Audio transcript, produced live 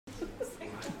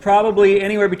probably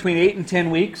anywhere between 8 and 10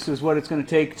 weeks is what it's going to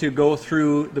take to go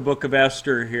through the book of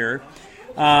Esther here.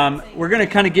 We're going to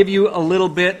kind of give you a little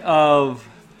bit of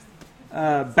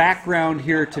background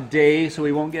here today, so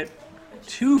we won't get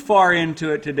too far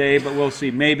into it today, but we'll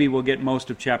see. Maybe we'll get most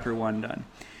of chapter 1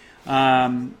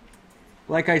 done.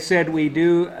 Like I said, we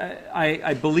do.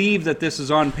 I believe that this is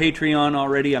on Patreon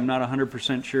already. I'm not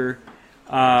 100% sure.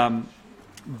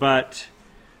 But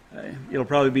it'll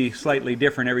probably be slightly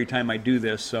different every time I do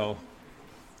this. So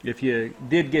if you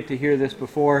did get to hear this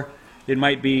before, it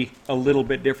might be a little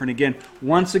bit different again.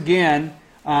 Once again,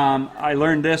 I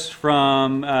learned this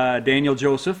from Daniel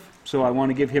Joseph, so I want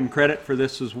to give him credit for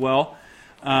this as well.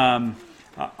 I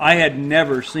had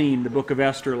never seen the book of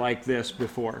Esther like this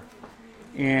before.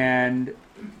 And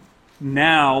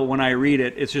now when I read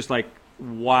it, it's just like,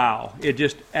 wow. It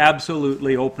just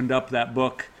absolutely opened up that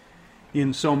book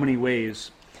in so many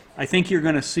ways. I think you're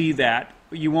going to see that.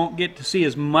 You won't get to see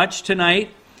as much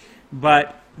tonight,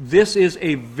 but this is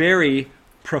a very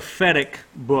prophetic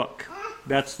book.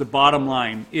 That's the bottom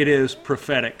line. It is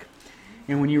prophetic.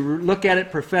 And when you look at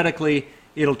it prophetically,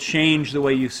 it'll change the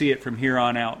way you see it from here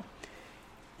on out.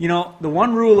 You know, the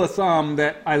one rule of thumb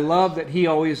that I love that he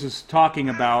always is talking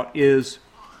about is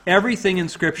everything in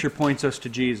Scripture points us to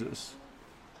Jesus.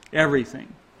 Everything.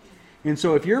 And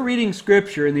so if you're reading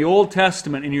Scripture in the Old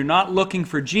Testament and you're not looking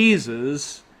for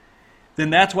Jesus, then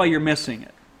that's why you're missing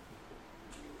it.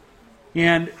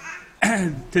 And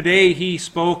today he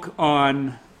spoke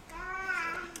on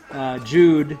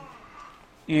Jude,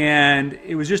 and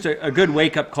it was just a good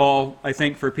wake-up call, I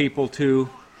think, for people to,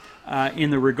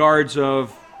 in the regards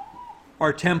of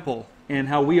our temple and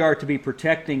how we are to be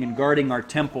protecting and guarding our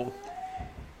temple.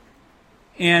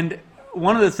 And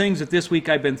one of the things that this week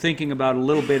I've been thinking about a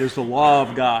little bit is the law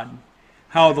of God.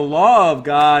 How the law of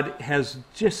God has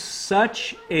just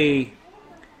such a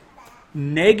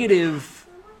negative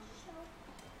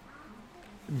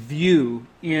view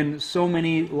in so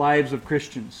many lives of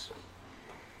Christians.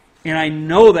 And I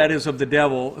know that is of the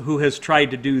devil who has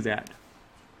tried to do that.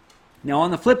 Now,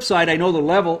 on the flip side, I know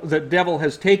the devil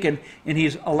has taken and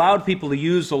he's allowed people to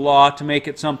use the law to make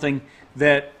it something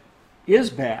that is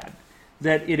bad,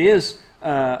 that it is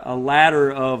a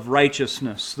ladder of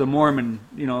righteousness, the Mormon,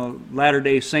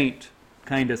 Latter-day Saint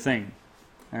kind of thing.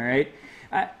 All right?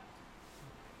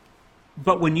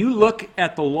 But when you look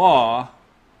at the law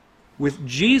with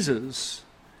Jesus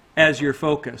as your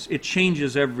focus, it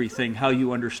changes everything, how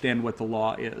you understand what the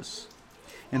law is.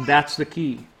 And that's the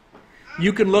key.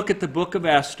 You can look at the book of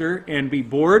Esther and be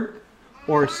bored,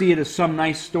 or see it as some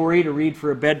nice story to read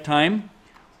for a bedtime,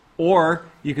 or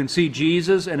you can see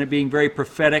Jesus and it being very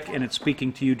prophetic and it's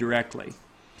speaking to you directly.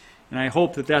 And I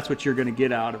hope that that's what you're going to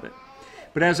get out of it.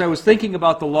 But as I was thinking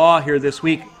about the law here this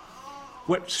week,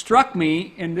 what struck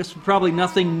me, and this is probably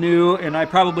nothing new, and I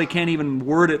probably can't even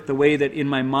word it the way that in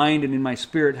my mind and in my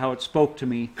spirit how it spoke to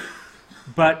me,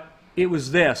 but it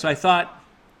was this. I thought,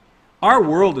 our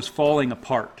world is falling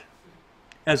apart.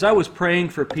 As I was praying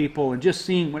for people and just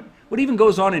seeing what even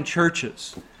goes on in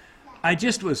churches, I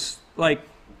just was like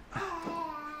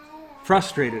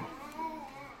frustrated.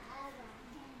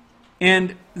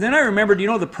 And then I remembered,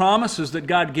 the promises that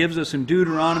God gives us in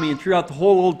Deuteronomy and throughout the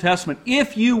whole Old Testament.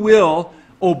 If you will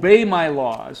obey my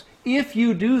laws, if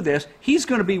you do this, He's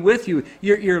going to be with you.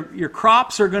 Your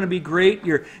crops are going to be great.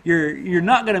 You're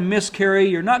not going to miscarry.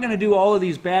 You're not going to do all of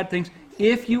these bad things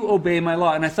if you obey my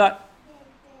law. And I thought,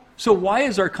 so why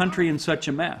is our country in such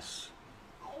a mess?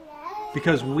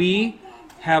 Because we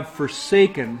have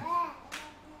forsaken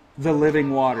the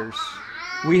living waters.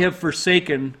 We have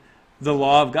forsaken the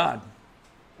law of God.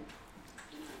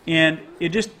 And it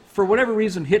just, for whatever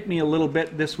reason, hit me a little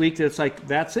bit this week that it's like,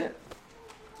 that's it.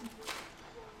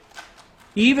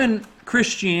 Even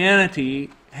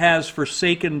Christianity has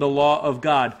forsaken the law of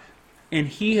God, and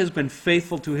He has been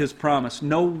faithful to His promise.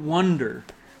 No wonder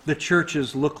the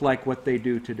churches look like what they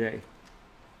do today.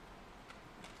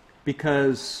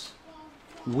 Because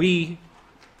we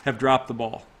have dropped the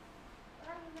ball.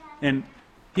 And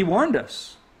He warned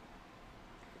us.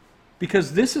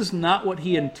 Because this is not what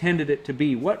He intended it to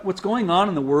be. What's going on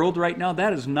in the world right now,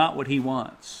 that is not what He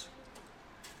wants.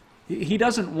 He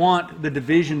doesn't want the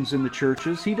divisions in the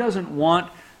churches. He doesn't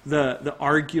want the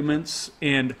arguments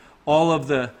and all of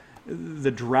the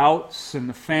droughts and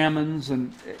the famines.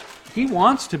 And He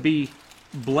wants to be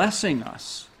blessing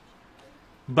us.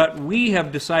 But we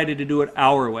have decided to do it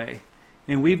our way.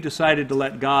 And we've decided to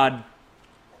let God,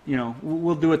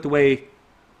 we'll do it the way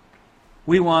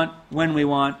we want, when we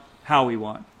want, how we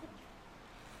want.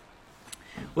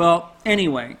 Well,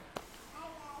 anyway,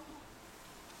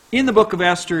 in the book of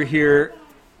Esther here,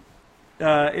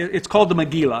 it's called the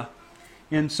Megillah.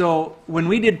 And so when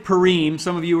we did Purim,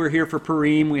 some of you were here for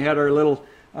Purim, we had our little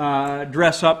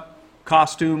dress-up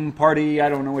costume party, I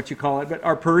don't know what you call it, but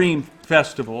our Purim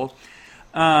festival.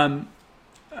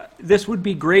 This would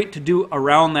be great to do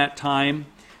around that time,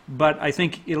 but I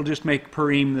think it'll just make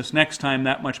Purim this next time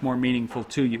that much more meaningful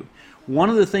to you. One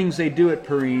of the things they do at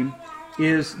Purim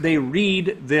is they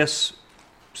read this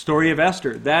story of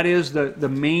Esther. That is the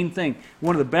main thing.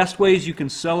 One of the best ways you can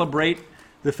celebrate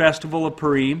the festival of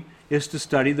Purim is to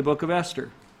study the book of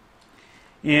Esther.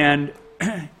 And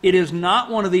it is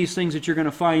not one of these things that you're going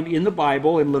to find in the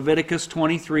Bible, in Leviticus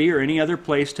 23 or any other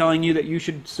place, telling you that you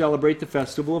should celebrate the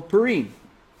festival of Purim.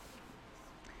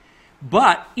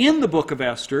 But in the book of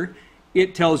Esther,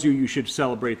 it tells you should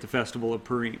celebrate the festival of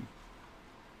Purim.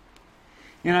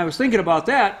 And I was thinking about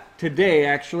that today,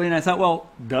 actually, and I thought, well,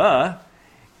 duh.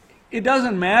 It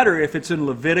doesn't matter if it's in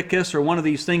Leviticus or one of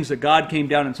these things that God came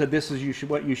down and said, this is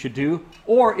what you should do,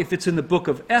 or if it's in the book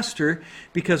of Esther,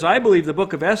 because I believe the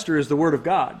book of Esther is the Word of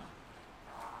God.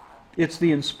 It's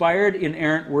the inspired,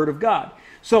 inerrant Word of God.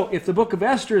 So if the book of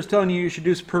Esther is telling you should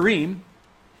do Purim,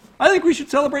 I think we should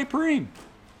celebrate Purim.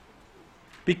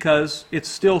 Because it's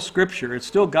still Scripture. It's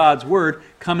still God's Word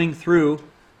coming through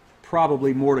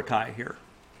probably Mordecai here.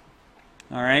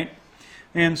 All right?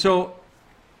 And so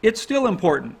it's still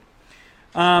important.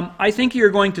 I think you're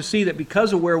going to see that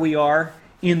because of where we are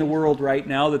in the world right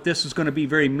now, that this is going to be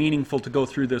very meaningful to go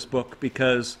through this book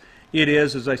because it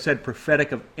is, as I said,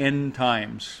 prophetic of end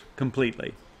times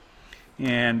completely.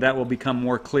 And that will become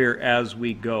more clear as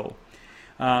we go.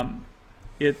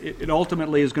 It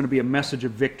ultimately is going to be a message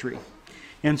of victory.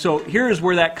 And so here is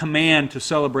where that command to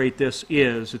celebrate this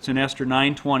is. It's in Esther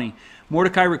 9:20.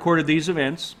 Mordecai recorded these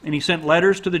events, and he sent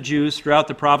letters to the Jews throughout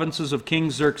the provinces of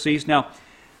King Xerxes. Now,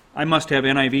 I must have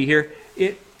NIV here.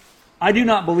 I do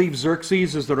not believe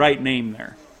Xerxes is the right name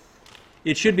there.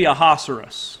 It should be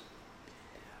Ahasuerus.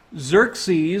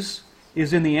 Xerxes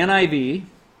is in the NIV,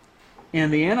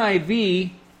 and the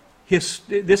NIV,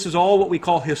 this is all what we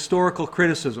call historical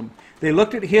criticism. They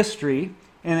looked at history,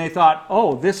 and they thought,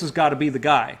 oh, this has got to be the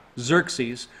guy,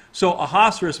 Xerxes. So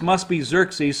Ahasuerus must be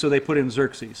Xerxes, so they put in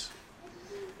Xerxes.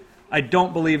 I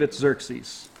don't believe it's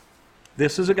Xerxes.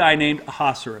 This is a guy named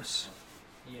Ahasuerus.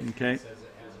 Okay.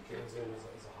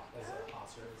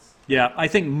 Yeah, I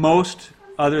think most,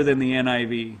 other than the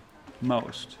NIV,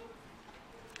 most.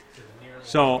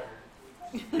 So,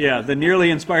 yeah, the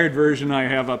nearly inspired version I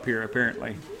have up here,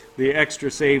 apparently. The extra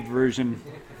saved version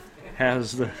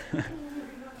has the...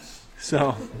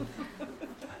 So,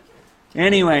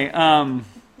 anyway,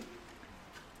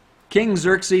 King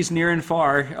Xerxes, near and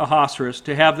far, Ahasuerus,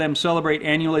 to have them celebrate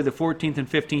annually the 14th and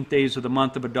 15th days of the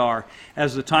month of Adar,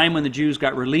 as the time when the Jews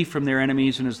got relief from their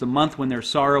enemies, and as the month when their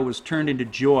sorrow was turned into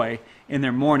joy, and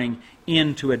their mourning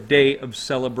into a day of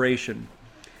celebration.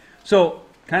 So,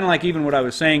 kind of like even what I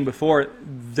was saying before,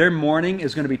 their mourning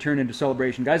is going to be turned into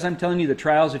celebration. Guys, I'm telling you, the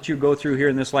trials that you go through here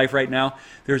in this life right now,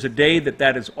 there's a day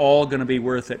that is all going to be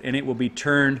worth it, and it will be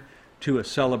turned to a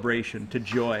celebration, to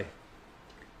joy.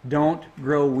 Don't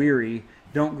grow weary.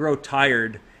 Don't grow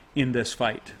tired in this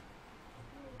fight.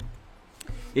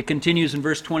 It continues in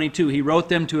verse 22. He wrote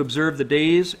them to observe the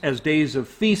days as days of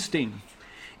feasting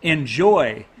and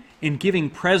joy, in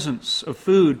giving presents of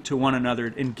food to one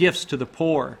another and gifts to the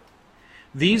poor.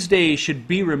 These days should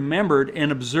be remembered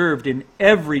and observed in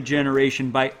every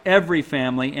generation by every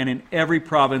family and in every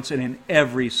province and in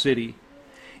every city.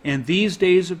 And these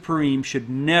days of Purim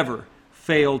should never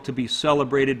fail to be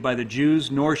celebrated by the Jews,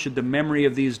 nor should the memory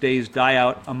of these days die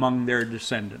out among their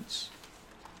descendants.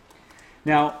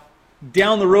 Now,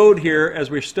 down the road here,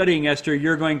 as we're studying Esther,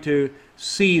 you're going to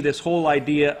see this whole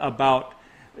idea about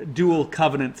dual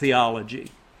covenant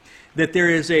theology. That there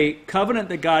is a covenant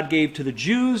that God gave to the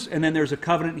Jews, and then there's a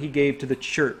covenant He gave to the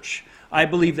church. I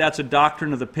believe that's a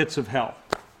doctrine of the pits of hell.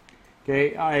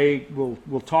 Okay,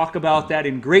 we'll talk about that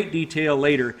in great detail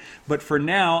later, but for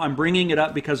now I'm bringing it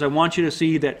up because I want you to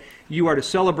see that you are to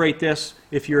celebrate this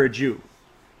if you're a Jew.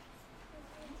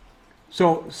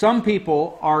 So some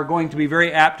people are going to be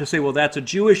very apt to say, well, that's a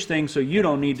Jewish thing, so you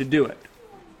don't need to do it.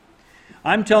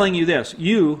 I'm telling you this,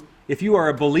 you, if you are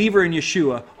a believer in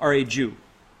Yeshua, are a Jew.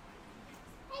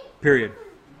 Period.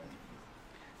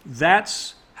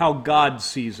 That's how God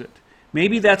sees it.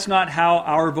 Maybe that's not how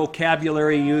our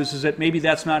vocabulary uses it. Maybe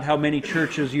that's not how many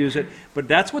churches use it. But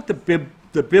that's what the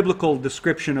biblical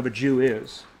description of a Jew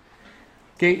is.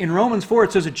 Okay, in Romans 4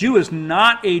 it says a Jew is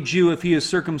not a Jew if he is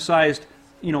circumcised,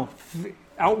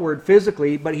 outward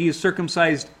physically, but he is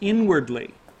circumcised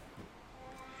inwardly.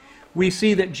 We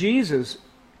see that Jesus,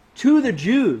 to the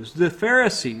Jews, the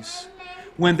Pharisees,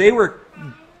 when they were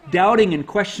doubting and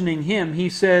questioning him, he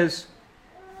says,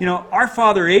 our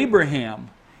father Abraham.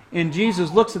 And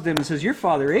Jesus looks at them and says, your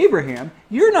father Abraham?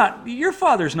 Your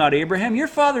father's not Abraham. Your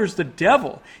father's the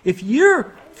devil. If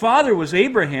your father was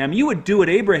Abraham, you would do what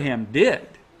Abraham did.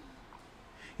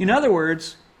 In other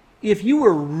words, if you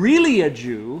were really a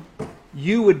Jew,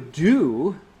 you would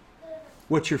do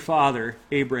what your father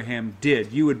Abraham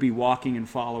did. You would be walking and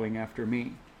following after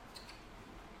me.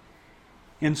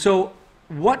 And so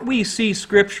what we see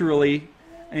scripturally,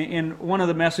 and one of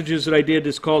the messages that I did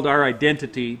is called Our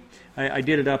Identity. I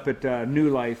did it up at New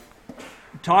Life.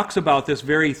 It talks about this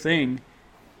very thing,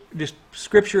 just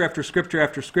scripture after scripture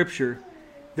after scripture,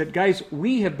 that guys,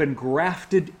 we have been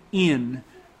grafted in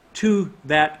to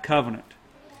that covenant.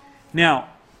 Now,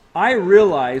 I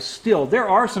realize still there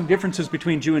are some differences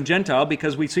between Jew and Gentile,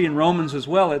 because we see in Romans as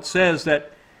well, it says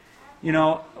that,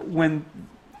 when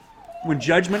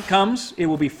judgment comes, it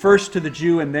will be first to the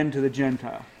Jew and then to the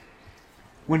Gentile.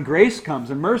 When grace comes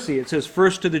and mercy, it says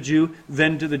first to the Jew,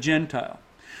 then to the Gentile.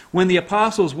 When the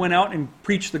apostles went out and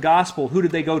preached the gospel, who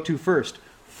did they go to first?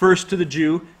 First to the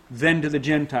Jew, then to the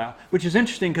Gentile. Which is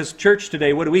interesting, because church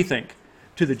today, what do we think?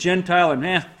 To the Gentile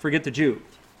and forget the Jew.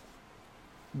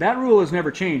 That rule has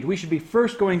never changed. We should be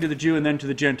first going to the Jew and then to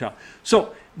the Gentile.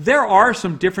 So there are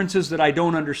some differences that I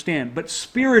don't understand, but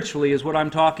spiritually is what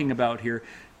I'm talking about here.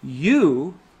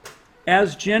 You,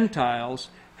 as Gentiles,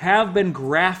 have been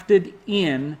grafted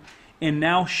in and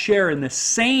now share in the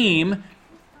same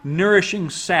nourishing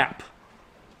sap,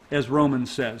 as Romans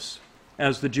says,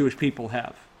 as the Jewish people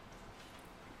have.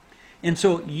 And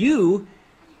so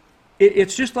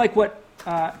it's just like what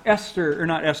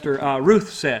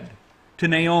Ruth said to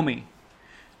Naomi.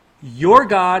 Your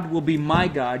God will be my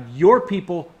God, your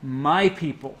people, my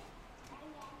people.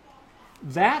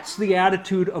 That's the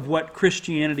attitude of what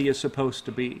Christianity is supposed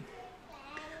to be.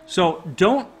 So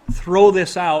don't throw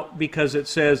this out because it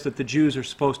says that the Jews are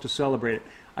supposed to celebrate it.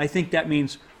 I think that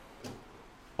means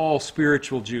all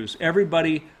spiritual Jews.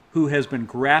 Everybody who has been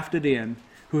grafted in,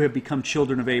 who have become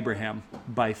children of Abraham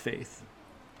by faith.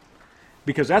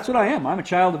 Because that's what I am. I'm a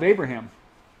child of Abraham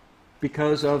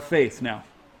because of faith now.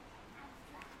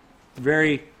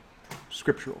 Very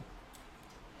scriptural.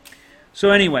 So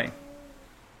anyway,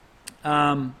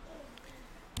 there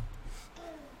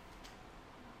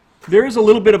is a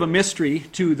little bit of a mystery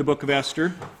to the book of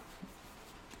Esther,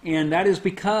 and that is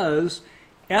because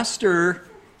Esther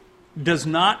does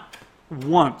not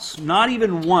once, not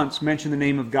even once, mention the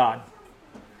name of God.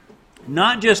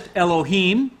 Not just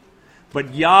Elohim,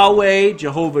 but Yahweh,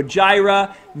 Jehovah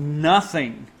Jireh,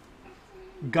 nothing.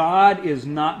 God is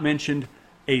not mentioned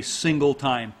a single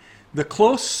time. The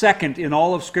close second in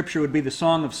all of Scripture would be the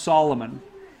Song of Solomon,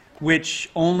 which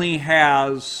only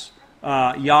has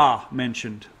Yah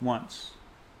mentioned once.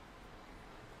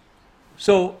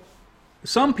 So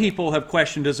some people have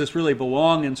questioned, does this really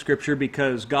belong in Scripture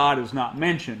because God is not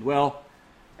mentioned? Well,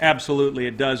 absolutely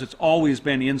it does. It's always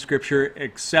been in Scripture,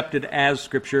 accepted as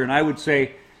Scripture, and I would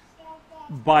say,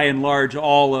 by and large,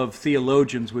 all of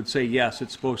theologians would say, yes,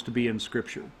 it's supposed to be in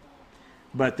Scripture.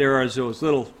 But there are those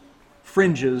little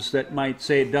fringes that might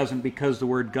say it doesn't because the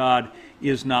word God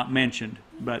is not mentioned.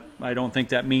 But I don't think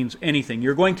that means anything.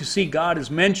 You're going to see God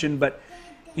is mentioned, but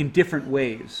in different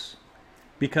ways,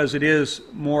 because it is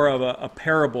more of a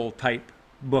parable type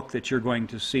book that you're going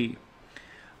to see.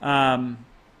 Another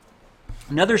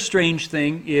strange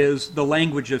thing is the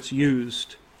language that's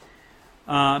used.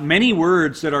 Many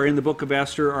words that are in the book of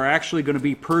Esther are actually going to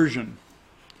be Persian.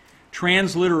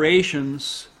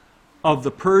 Transliterations of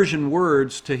the Persian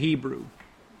words to Hebrew.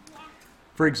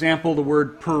 For example, the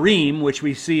word Purim, which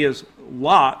we see as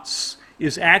lots,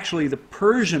 is actually the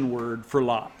Persian word for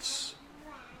lots.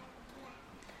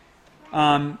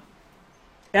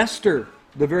 Esther,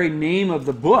 the very name of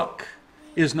the book,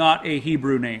 is not a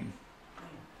Hebrew name.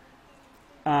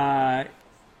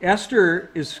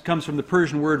 Esther comes from the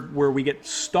Persian word where we get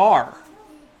star.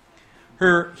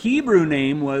 Her Hebrew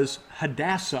name was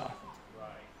Hadassah.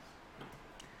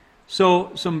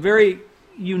 So some very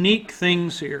unique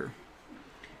things here.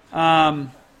 Another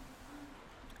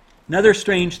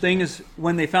strange thing is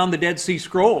when they found the Dead Sea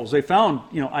Scrolls. They found,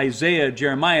 Isaiah,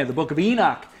 Jeremiah, the book of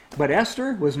Enoch, but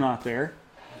Esther was not there.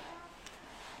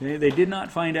 They did not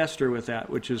find Esther with that,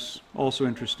 which is also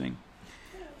interesting.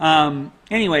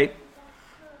 Anyway,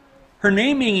 her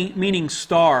name meaning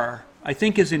star, I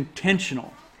think, is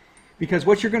intentional, because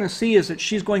what you're going to see is that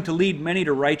she's going to lead many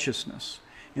to righteousness.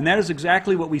 And that is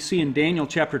exactly what we see in Daniel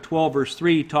chapter 12, verse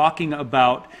 3, talking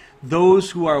about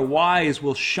those who are wise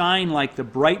will shine like the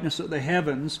brightness of the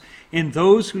heavens, and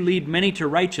those who lead many to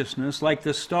righteousness like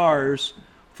the stars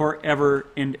forever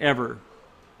and ever.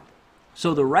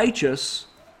 So the righteous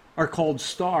are called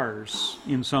stars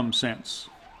in some sense.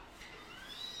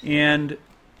 And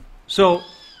so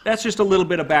that's just a little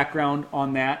bit of background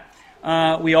on that.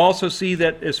 We also see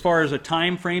that as far as a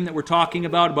time frame that we're talking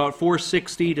about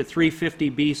 460 to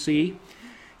 350 BC.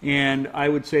 And I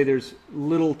would say there's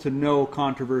little to no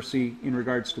controversy in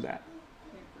regards to that.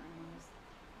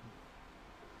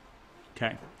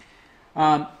 Okay.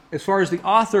 As far as the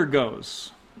author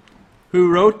goes, who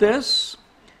wrote this?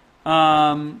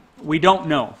 We don't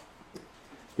know.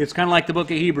 It's kind of like the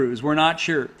book of Hebrews. We're not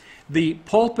sure. The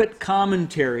pulpit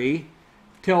commentary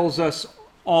tells us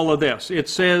all of this. It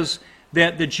says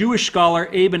that the Jewish scholar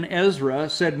Ibn Ezra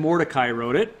said Mordecai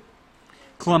wrote it.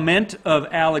 Clement of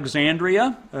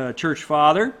Alexandria, a church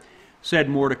father, said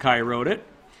Mordecai wrote it.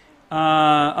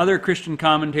 Other Christian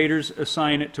commentators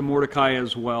assign it to Mordecai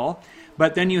as well.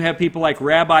 But then you have people like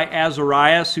Rabbi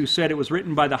Azarias, who said it was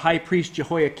written by the high priest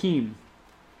Jehoiakim.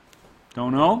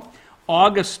 Don't know.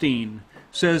 Augustine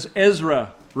says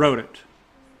Ezra wrote it.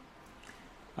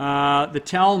 The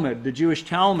Talmud, the Jewish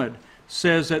Talmud,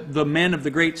 says that the men of the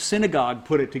great synagogue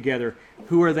put it together.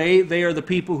 Who are they? They are the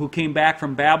people who came back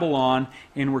from Babylon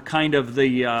and were kind of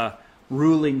the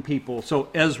ruling people. So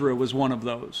Ezra was one of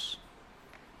those.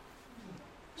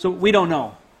 So we don't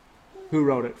know who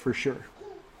wrote it for sure,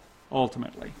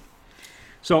 ultimately.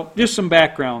 So just some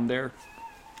background there.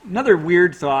 Another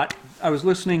weird thought. I was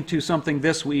listening to something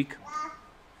this week.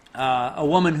 A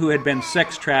woman who had been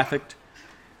sex trafficked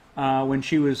when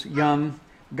she was young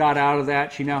got out of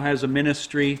that. She now has a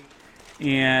ministry,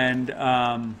 and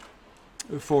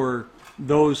for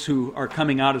those who are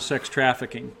coming out of sex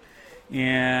trafficking.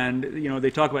 And, you know, they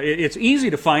talk about it's easy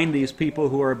to find these people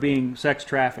who are being sex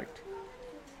trafficked.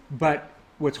 But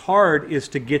what's hard is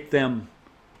to get them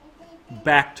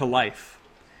back to life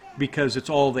because it's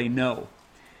all they know.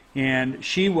 And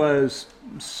she was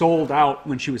sold out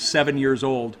when she was 7 years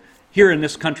old, here in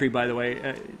this country, by the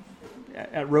way,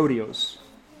 at rodeos.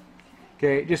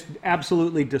 Okay, just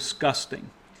absolutely disgusting.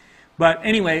 But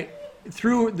anyway,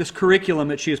 through this curriculum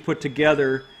that she has put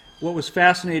together, what was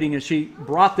fascinating is she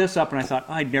brought this up, and I thought,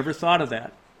 I'd never thought of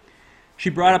that. She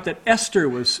brought up that Esther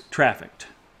was trafficked.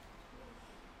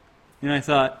 And I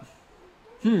thought,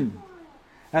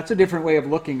 that's a different way of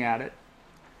looking at it.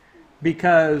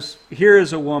 Because here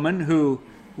is a woman who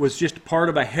was just part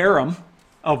of a harem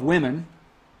of women,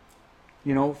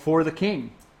 you know, for the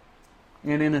king.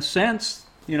 And in a sense,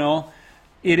 you know,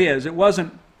 it is. It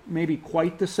wasn't maybe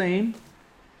quite the same,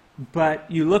 but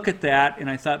you look at that, and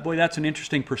I thought, boy, that's an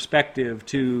interesting perspective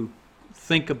to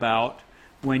think about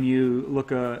when you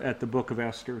look at the book of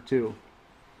Esther, too.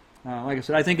 Like I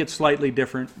said, I think it's slightly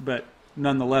different, but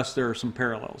nonetheless, there are some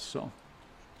parallels. So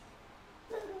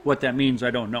what that means, I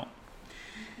don't know.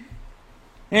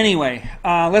 Anyway,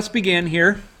 let's begin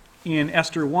here in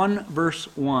Esther 1, verse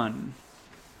 1.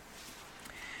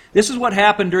 This is what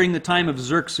happened during the time of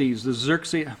Xerxes,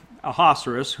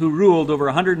 Ahasuerus, who ruled over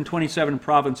 127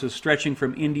 provinces stretching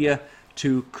from India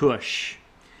to Cush.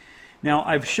 Now,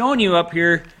 I've shown you up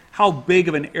here how big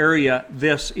of an area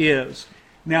this is.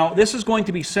 Now, this is going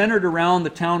to be centered around the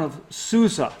town of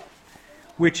Susa,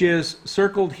 which is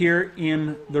circled here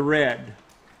in the red.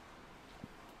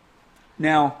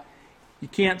 Now, you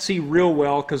can't see real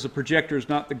well because the projector is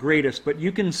not the greatest, but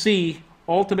you can see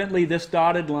ultimately this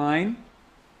dotted line.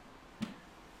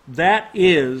 That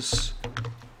is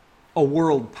a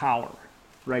world power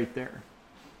right there,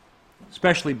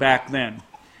 especially back then.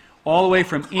 All the way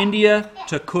from India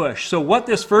to Cush. So what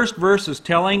this first verse is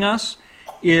telling us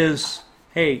is,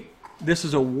 hey, this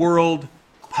is a world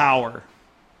power.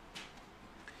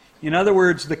 In other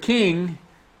words, the king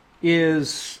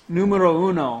is numero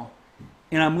uno.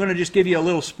 And I'm going to just give you a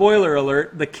little spoiler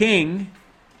alert. The king,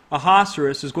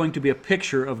 Ahasuerus, is going to be a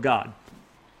picture of God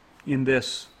in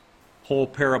this whole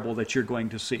parable that you're going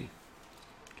to see.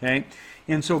 Okay?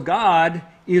 And so God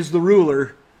is the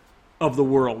ruler of the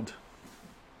world,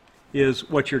 is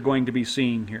what you're going to be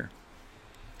seeing here.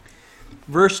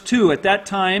 Verse 2, at that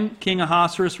time, King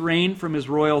Ahasuerus reigned from his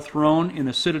royal throne in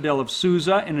the citadel of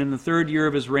Susa, and in the 3rd year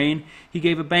of his reign, he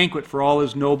gave a banquet for all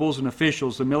his nobles and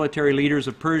officials. The military leaders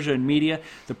of Persia and Media,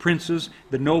 the princes,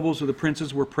 the nobles of the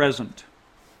princes were present.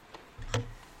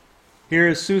 Here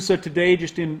is Susa today,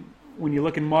 just when you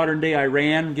look in modern-day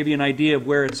Iran, give you an idea of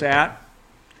where it's at.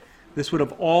 This would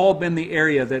have all been the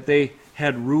area that they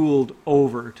had ruled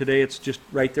over. Today it's just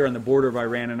right there on the border of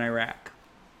Iran and Iraq.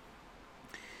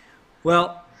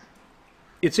 Well,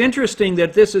 it's interesting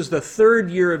that this is the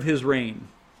 3rd year of his reign,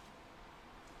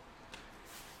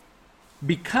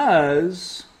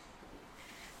 because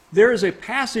There is a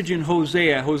passage in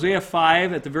Hosea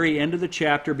 5, at the very end of the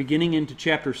chapter, beginning into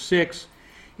chapter 6.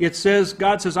 It says,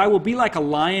 God says, I will be like a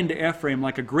lion to Ephraim,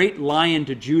 like a great lion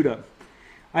to Judah.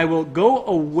 I will go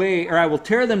away, or I will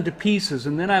tear them to pieces,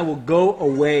 and then I will go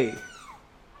away.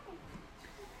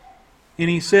 And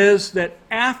he says that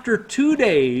after 2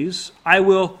 days, I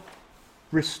will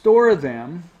restore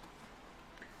them.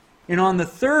 And on the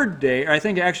third day, or I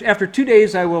think actually after 2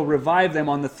 days I will revive them.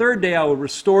 On the third day I will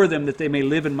restore them that they may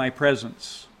live in my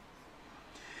presence.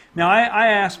 Now I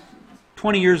asked,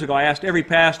 20 years ago, I asked every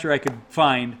pastor I could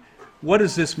find, what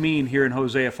does this mean here in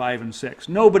Hosea 5 and 6?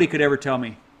 Nobody could ever tell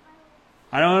me.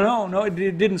 I don't know. No, it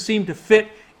didn't seem to fit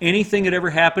anything that ever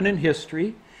happened in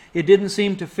history. It didn't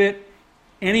seem to fit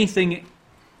anything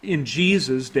in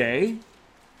Jesus' day.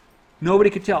 Nobody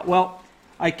could tell. Well,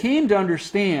 I came to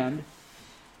understand,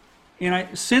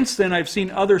 and since then I've seen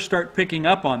others start picking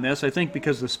up on this, I think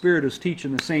because the Spirit is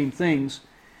teaching the same things,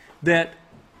 that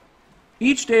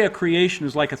each day of creation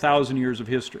is like 1,000 years of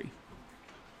history.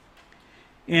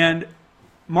 And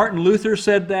Martin Luther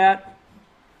said that.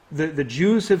 The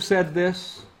Jews have said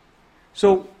this.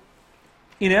 So,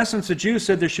 in essence, the Jews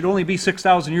said there should only be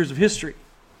 6,000 years of history.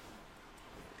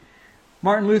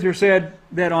 Martin Luther said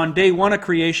that on day one of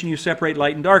creation you separate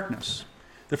light and darkness.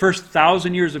 The first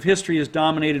 1,000 years of history is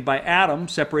dominated by Adam,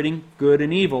 separating good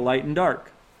and evil, light and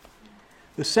dark.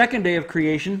 The second day of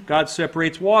creation, God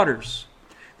separates waters.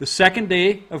 The second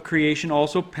day of creation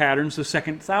also patterns the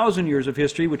second 1,000 years of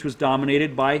history, which was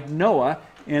dominated by Noah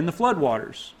and the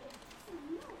floodwaters.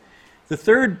 The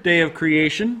third day of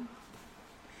creation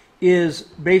is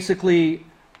basically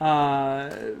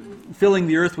filling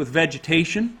the earth with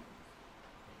vegetation.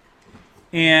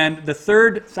 And the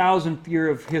third 1,000th year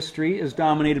of history is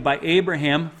dominated by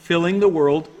Abraham, filling the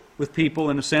world with people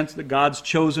in a sense that God's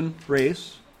chosen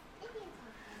race.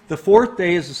 The fourth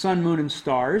day is the sun, moon, and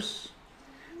stars.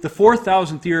 The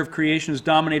 4,000th year of creation is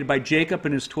dominated by Jacob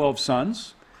and his 12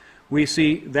 sons. We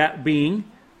see that being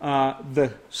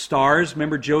the stars.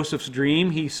 Remember Joseph's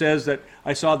dream? He says that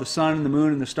I saw the sun and the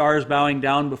moon and the stars bowing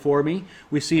down before me.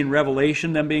 We see in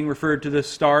Revelation them being referred to the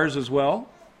stars as well.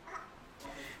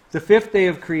 The fifth day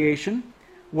of creation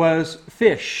was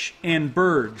fish and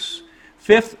birds.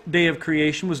 Fifth day of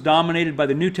creation was dominated by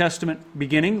the New Testament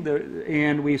beginning,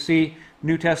 and we see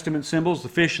New Testament symbols, the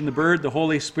fish and the bird, the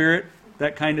Holy Spirit,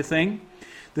 that kind of thing.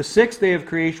 The sixth day of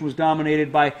creation was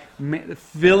dominated by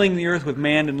filling the earth with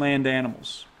man and land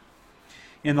animals.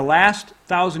 And the last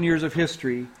 1,000 years of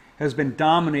history has been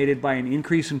dominated by an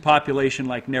increase in population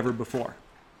like never before.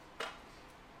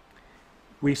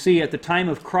 We see at the time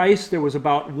of Christ there was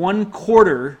about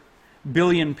 1/4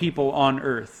 billion people on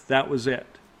earth. That was it.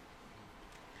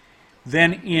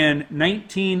 Then in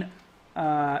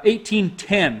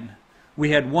 1810,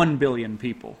 we had 1 billion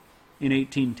people in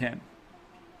 1810.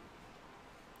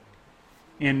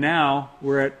 And now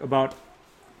we're at about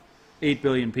 8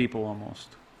 billion people almost.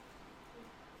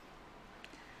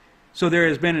 So there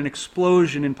has been an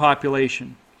explosion in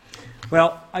population.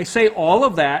 Well, I say all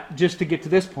of that just to get to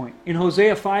this point. In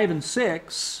Hosea 5 and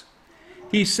 6,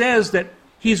 he says that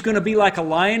he's going to be like a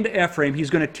lion to Ephraim. He's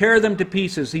going to tear them to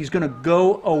pieces. He's going to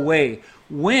go away.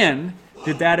 When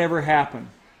did that ever happen?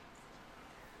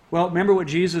 Well, remember what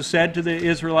Jesus said to the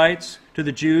Israelites, to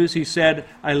the Jews? He said,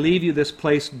 I leave you this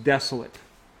place desolate.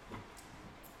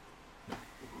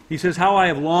 He says, how I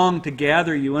have longed to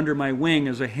gather you under my wing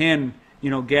as a hen,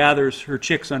 gathers her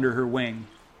chicks under her wing.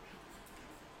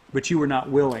 But you were not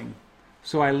willing.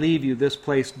 So I leave you this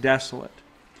place desolate.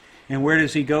 And where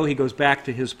does he go? He goes back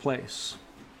to his place.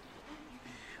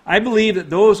 I believe that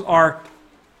those are,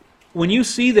 when you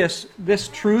see this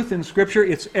truth in Scripture,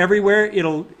 it's everywhere.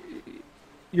 You're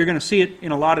going to see it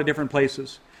in a lot of different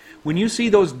places. When you see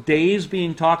those days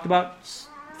being talked about,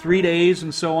 3 days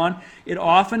and so on, it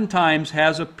oftentimes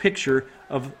has a picture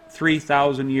of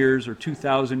 3,000 years or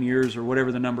 2,000 years or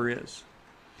whatever the number is.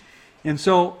 And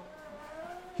so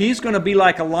he's going to be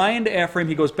like a lion to Ephraim.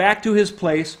 He goes back to his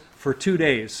place for 2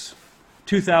 days,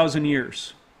 2,000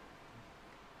 years.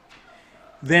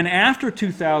 Then after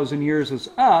 2,000 years is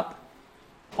up,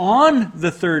 on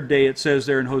the third day, it says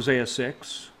there in Hosea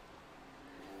 6,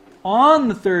 on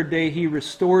the third day he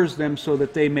restores them so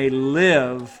that they may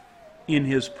live in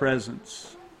his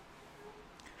presence.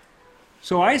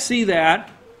 So I see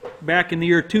that back in the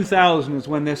year 2000 is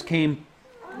when this came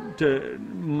to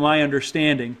my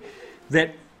understanding,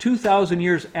 that 2,000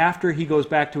 years after he goes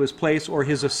back to his place or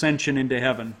his ascension into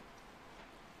heaven.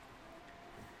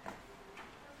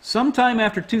 Sometime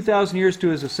after 2,000 years to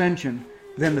his ascension,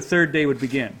 then the third day would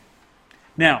begin.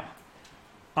 Now,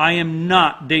 I am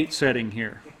not date setting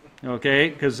here. Okay,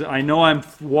 because I know I'm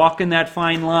walking that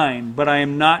fine line, but I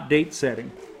am not date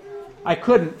setting. I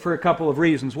couldn't for a couple of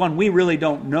reasons. One, we really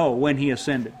don't know when he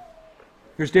ascended.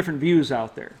 There's different views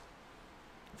out there.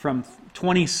 From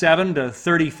 27 to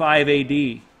 35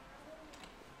 AD,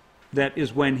 that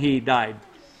is when he died.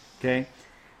 Okay?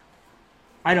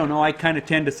 I don't know, I kind of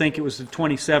tend to think it was the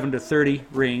 27 to 30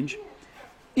 range.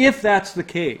 If that's the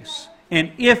case,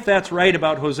 and if that's right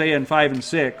about Hosea in 5 and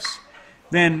 6,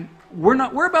 then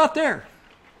we're about there.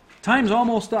 Time's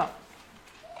almost up.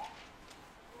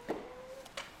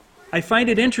 I find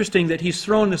it interesting that he's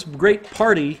thrown this great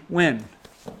party when?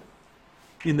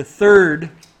 In the 3rd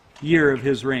year of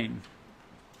his reign.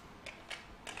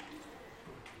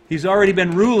 He's already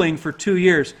been ruling for 2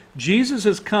 years. Jesus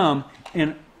has come,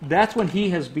 and that's when he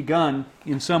has begun,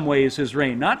 in some ways, his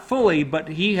reign. Not fully, but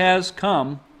he has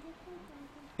come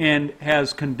and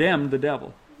has condemned the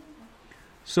devil.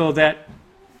 So that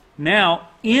now,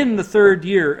 in the 3rd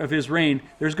year of his reign,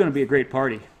 there's going to be a great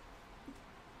party.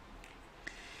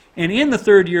 And in the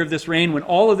 3rd year of this reign, when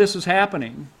all of this is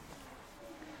happening,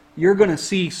 you're going to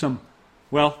see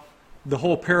the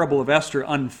whole parable of Esther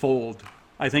unfold.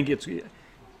 I think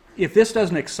if this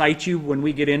doesn't excite you when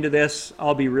we get into this,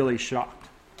 I'll be really shocked.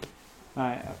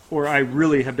 Or I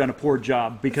really have done a poor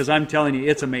job, because I'm telling you,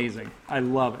 it's amazing. I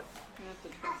love it.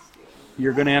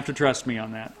 You're going to have to trust me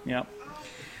on that. Yep.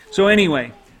 So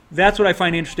anyway, that's what I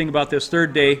find interesting about this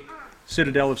 3rd day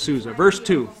citadel of Susa. Verse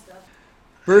 2.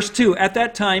 Verse 2, at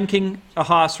that time King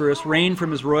Ahasuerus reigned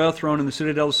from his royal throne in the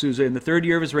citadel of Susa. In the 3rd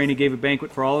year of his reign he gave a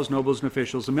banquet for all his nobles and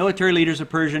officials. The military leaders of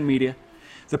Persia and Media,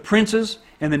 the princes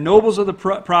and the nobles of the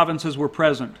provinces were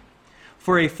present.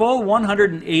 For a full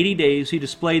 180 days he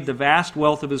displayed the vast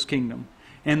wealth of his kingdom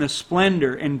and the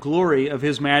splendor and glory of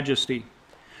his majesty.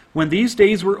 When these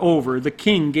days were over, the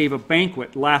king gave a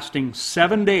banquet lasting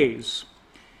 7 days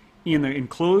in the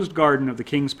enclosed garden of the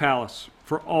king's palace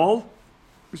for all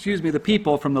the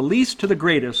people from the least to the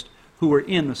greatest who were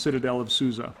in the citadel of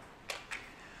Susa.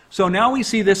 So now we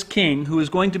see this king who is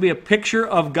going to be a picture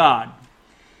of God.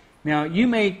 Now you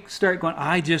may start going,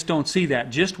 I just don't see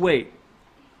that. Just wait.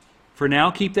 For now,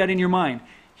 keep that in your mind.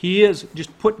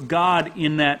 Just put God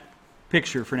in that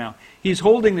picture for now. He's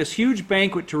holding this huge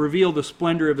banquet to reveal the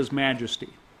splendor of his majesty.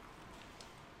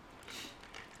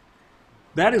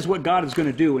 That is what God is going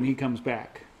to do when he comes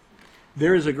back.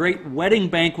 There is a great wedding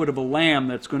banquet of a lamb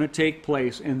that's going to take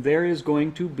place, and God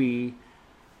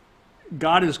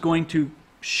is going to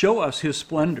show us his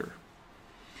splendor.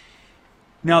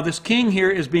 Now, this king here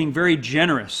is being very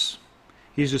generous.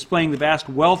 He's displaying the vast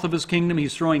wealth of his kingdom.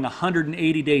 He's throwing a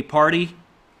 180-day party.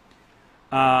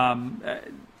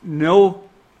 No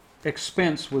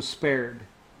expense was spared.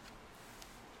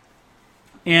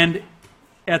 And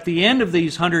at the end of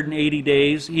these 180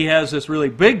 days, he has this really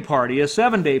big party, a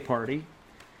 7-day party.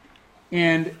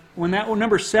 And when that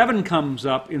number 7 comes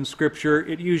up in Scripture,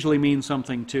 it usually means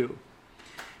something too.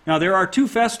 Now, there are 2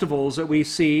 festivals that we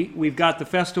see. We've got the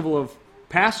festival of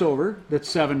Passover, that's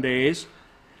 7 days.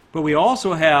 But we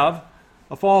also have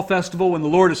a fall festival when the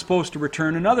Lord is supposed to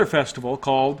return, another festival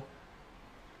called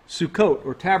Sukkot,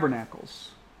 or Tabernacles.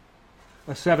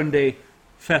 A 7-day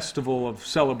festival of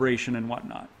celebration and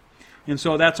whatnot. And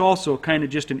so that's also kind of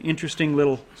just an interesting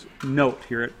little note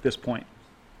here at this point.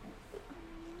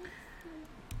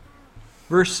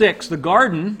 Verse 6, the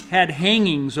garden had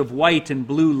hangings of white and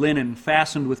blue linen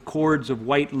fastened with cords of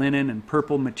white linen and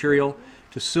purple material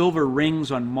to silver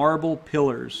rings on marble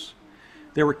pillars.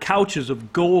 There were couches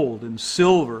of gold and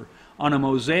silver on a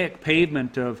mosaic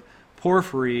pavement of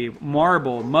porphyry,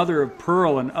 marble, mother of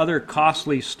pearl, and other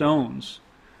costly stones.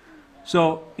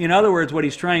 So, in other words, what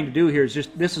he's trying to do here is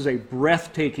this is a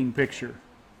breathtaking picture.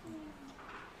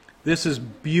 This is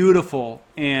beautiful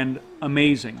and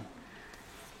amazing.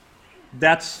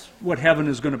 That's what heaven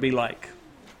is going to be like.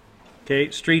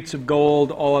 Okay, streets of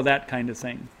gold, all of that kind of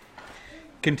thing.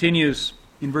 Continues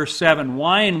in verse 7,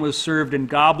 wine was served in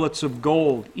goblets of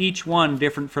gold, each one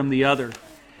different from the other.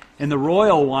 And the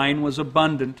royal wine was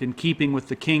abundant, in keeping with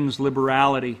the king's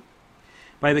liberality.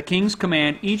 By the king's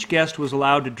command, each guest was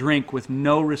allowed to drink with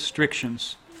no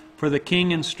restrictions, for the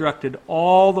king instructed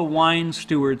all the wine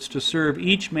stewards to serve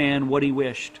each man what he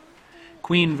wished.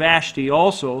 Queen Vashti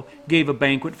also gave a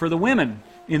banquet for the women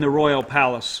in the royal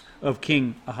palace of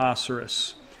King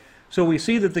Ahasuerus. So we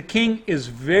see that the king is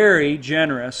very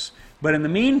generous, but in the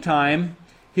meantime,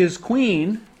 his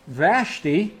queen,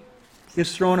 Vashti,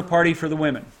 is throwing a party for the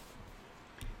women.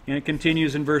 And it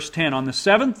continues in verse 10. On the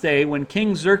 7th day, when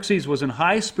King Xerxes was in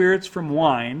high spirits from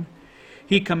wine,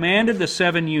 he commanded the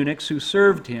 7 eunuchs who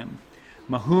served him,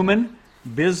 Mehuman,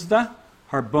 Biztha,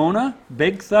 Harbona,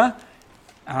 Bigtha,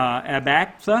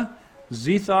 Abaktha,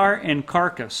 Zethar, and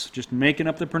Carcass, just making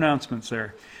up the pronouncements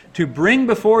there, to bring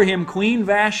before him Queen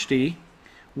Vashti,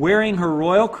 wearing her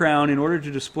royal crown in order to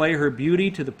display her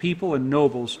beauty to the people and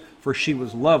nobles, for she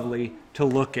was lovely to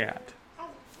look at.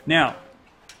 Now,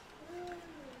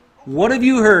 what have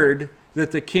you heard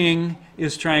that the king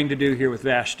is trying to do here with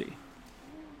Vashti?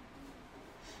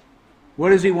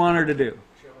 What does he want her to do?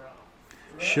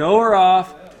 Show her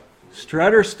off,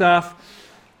 strut her stuff.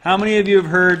 How many of you have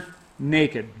heard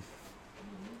naked?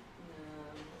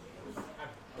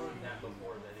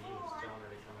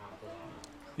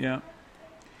 Yeah.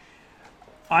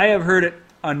 I have heard it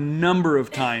a number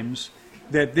of times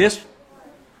that this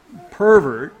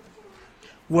pervert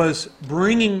was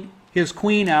bringing his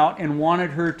queen out and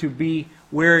wanted her to be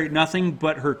wearing nothing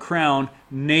but her crown,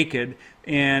 naked,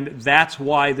 and that's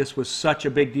why this was such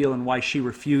a big deal and why she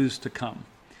refused to come.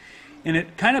 And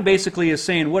it kind of basically is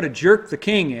saying what a jerk the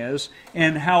king is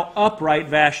and how upright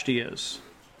Vashti is.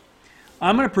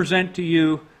 I'm going to present to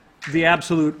you the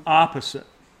absolute opposite.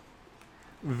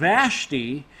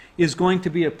 Vashti is going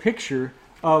to be a picture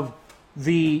of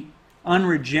the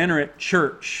unregenerate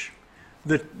church,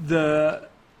 those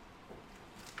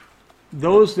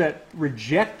that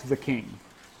reject the king,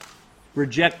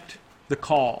 reject the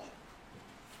call.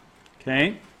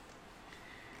 Okay?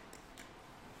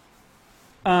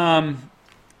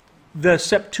 The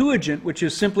Septuagint, which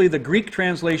is simply the Greek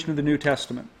translation of the New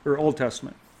Testament, or Old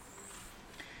Testament.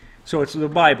 So it's the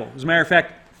Bible. As a matter of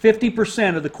fact,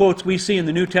 50% of the quotes we see in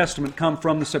the New Testament come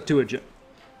from the Septuagint.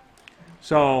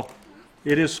 So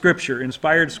it is Scripture,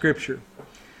 inspired Scripture.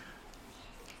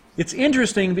 It's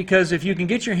interesting because if you can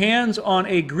get your hands on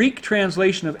a Greek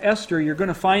translation of Esther, you're going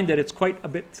to find that it's quite a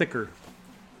bit thicker.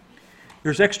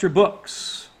 There's extra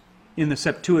books in the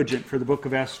Septuagint for the book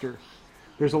of Esther.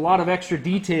 There's a lot of extra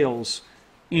details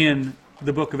in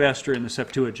the book of Esther in the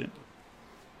Septuagint.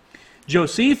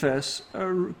 Josephus,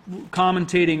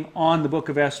 commentating on the book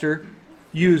of Esther,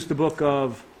 used the book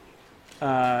of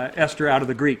Esther out of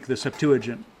the Greek, the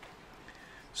Septuagint.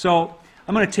 So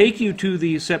I'm going to take you to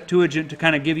the Septuagint to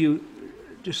kind of give you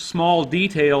just small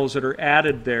details that are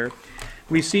added there.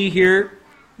 We see here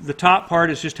the top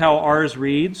part is just how ours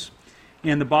reads.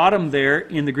 And the bottom there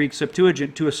in the Greek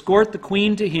Septuagint, to escort the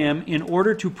queen to him in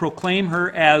order to proclaim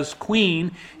her as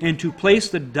queen and to place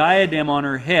the diadem on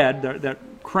her head, that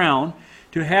crown,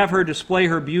 to have her display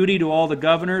her beauty to all the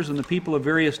governors and the people of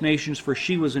various nations, for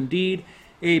she was indeed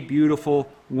a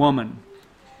beautiful woman.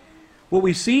 What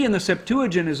we see in the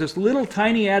Septuagint is this little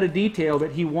tiny added detail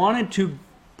that he wanted to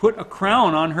put a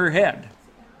crown on her head.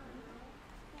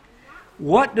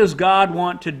 What does God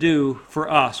want to do for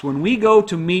us? When we go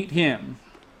to meet Him,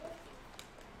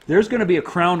 there's going to be a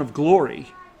crown of glory,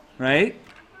 right?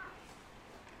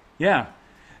 Yeah.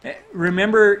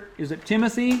 Remember, is it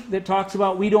Timothy that talks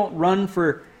about we don't run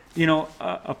for,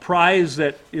 a prize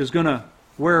that is going to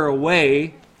wear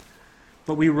away,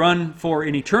 but we run for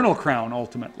an eternal crown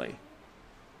ultimately.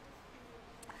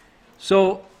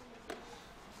 So,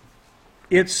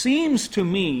 it seems to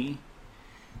me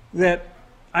that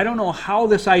I don't know how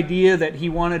this idea that he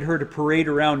wanted her to parade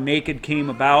around naked came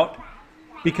about,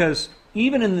 because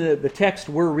even in the text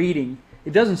we're reading,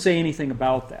 it doesn't say anything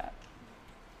about that.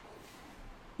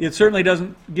 It certainly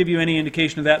doesn't give you any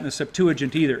indication of that in the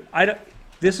Septuagint either.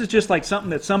 This is just like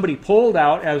something that somebody pulled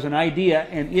out as an idea,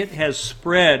 and it has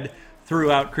spread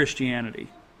throughout Christianity.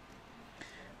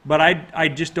 But I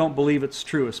just don't believe it's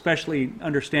true, especially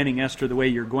understanding Esther the way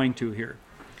you're going to here.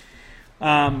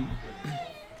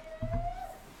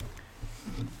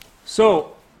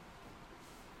 So,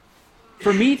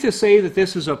 for me to say that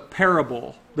this is a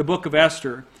parable, the book of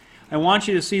Esther, I want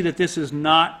you to see that this is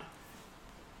not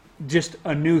just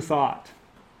a new thought.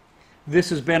 This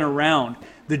has been around.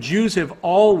 The Jews have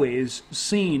always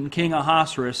seen King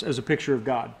Ahasuerus as a picture of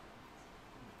God.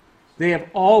 They have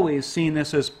always seen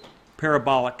this as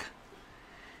parabolic.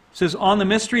 It says, on the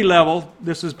mystery level,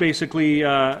 this is basically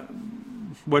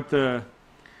what a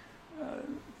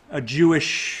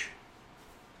Jewish...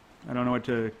 I don't know what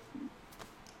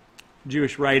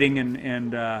Jewish writing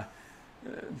and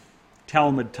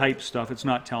Talmud type stuff. It's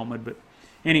not Talmud, but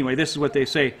anyway, this is what they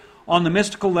say. On the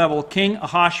mystical level, King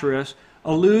Ahasuerus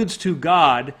alludes to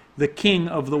God, the king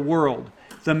of the world.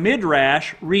 The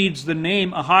Midrash reads the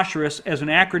name Ahasuerus as an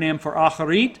acronym for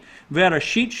Acharit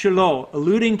Verashit Shelo,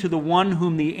 alluding to the one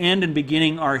whom the end and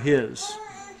beginning are his.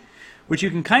 Which you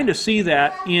can kind of see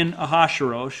that in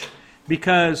Ahasuerus,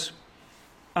 because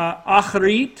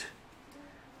Acharit,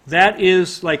 that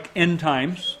is like end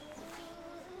times.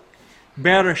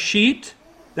 Bereshit,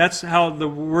 that's how the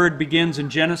word begins in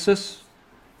Genesis.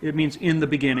 It means in the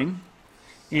beginning.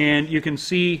 And you can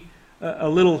see a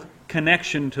little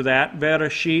connection to that.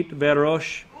 Bereshit,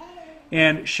 Berosh.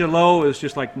 And Shiloh is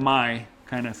just like my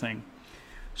kind of thing.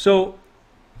 So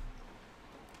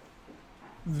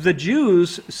the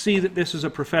Jews see that this is a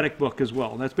prophetic book as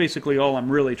well. That's basically all I'm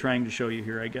really trying to show you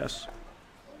here, I guess.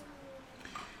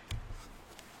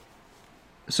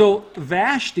 So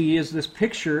Vashti is this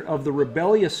picture of the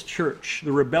rebellious church,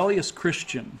 the rebellious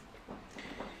Christian,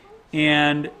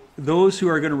 and those who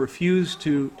are going to refuse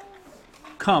to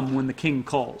come when the king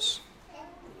calls.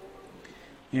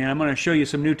 And I'm going to show you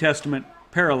some New Testament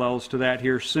parallels to that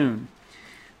here soon.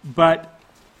 But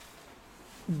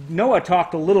Noah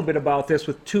talked a little bit about this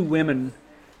with two women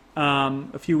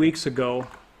a few weeks ago.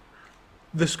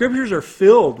 The scriptures are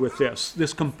filled with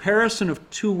this comparison of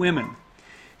two women.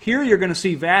 Here you're going to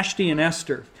see Vashti and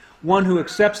Esther, one who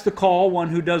accepts the call, one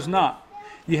who does not.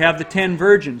 You have the 10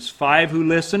 virgins, 5 who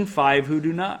listen, 5 who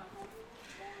do not.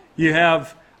 You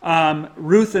have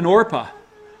Ruth and Orpah.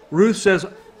 Ruth says,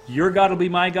 your God will be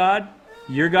my God,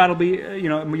 your God will be,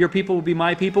 your people will be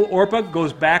my people. Orpah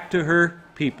goes back to her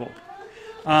people.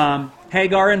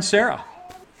 Hagar and Sarah.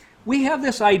 We have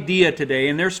this idea today,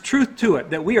 and there's truth to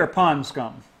it, that we are pond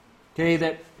scum. Okay,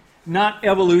 that not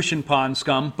evolution pond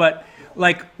scum, but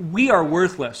like we are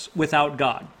worthless without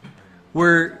God.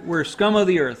 We're scum of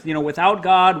the earth. Without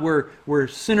God, we're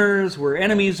sinners, we're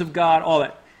enemies of God, all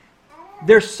that.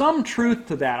 There's some truth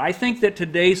to that. I think that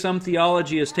today some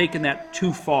theology has taken that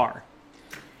too far.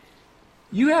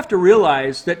 You have to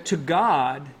realize that to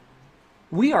God,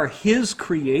 we are His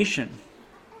creation.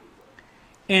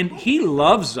 And He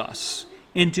loves us.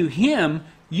 And to Him,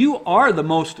 you are the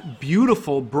most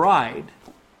beautiful bride.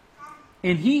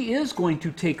 And He is going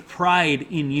to take pride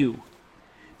in you,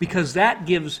 because that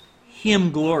gives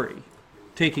Him glory,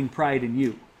 taking pride in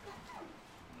you.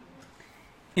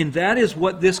 And that is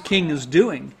what this king is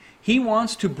doing. He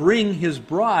wants to bring his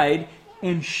bride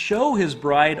and show his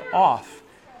bride off.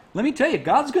 Let me tell you,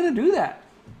 God's going to do that.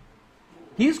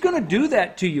 He's going to do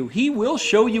that to you. He will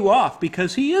show you off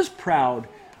because He is proud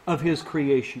of His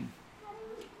creation.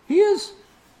 He is.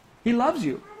 He loves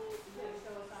you.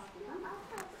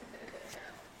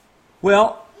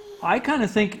 Well, I kind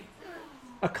of think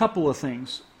a couple of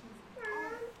things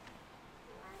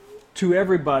to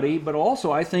everybody, but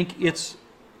also I think it's,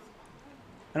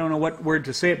 I don't know what word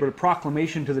to say it, but a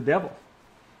proclamation to the devil,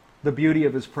 the beauty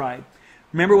of his pride.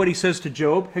 Remember what he says to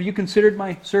Job? Have you considered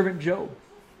my servant Job?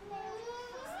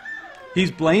 He's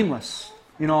blameless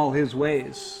in all his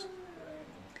ways.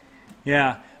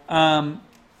 Yeah.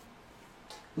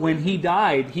 When he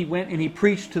died, he went and he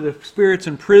preached to the spirits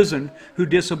in prison who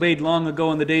disobeyed long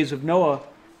ago in the days of Noah.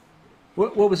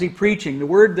 What was he preaching? The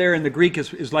word there in the Greek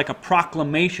is like a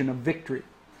proclamation of victory.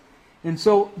 And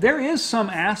so there is some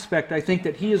aspect, I think,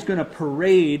 that he is going to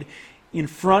parade in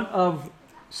front of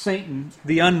Satan,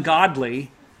 the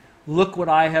ungodly. Look what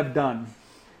I have done.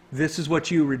 This is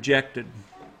what you rejected.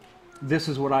 This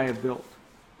is what I have built.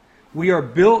 We are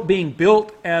being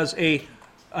built as a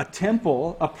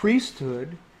temple, a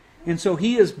priesthood, and so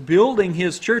he is building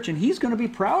his church, and he's going to be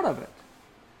proud of it.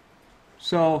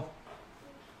 So,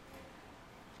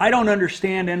 I don't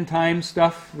understand end time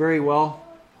stuff very well.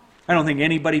 I don't think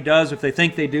anybody does. If they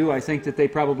think they do, I think that they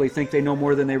probably think they know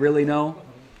more than they really know.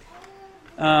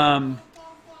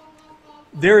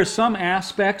 There are some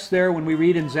aspects there when we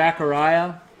read in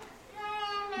Zechariah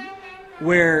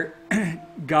where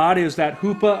God is that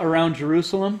chuppah around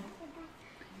Jerusalem.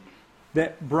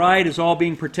 That bride is all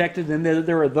being protected, and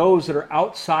there are those that are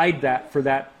outside that for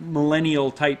that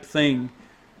millennial type thing.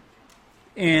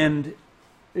 And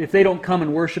if they don't come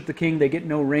and worship the king, they get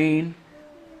no rain.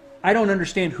 I don't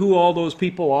understand who all those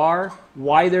people are,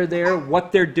 why they're there,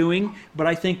 what they're doing, but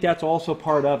I think that's also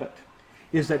part of it,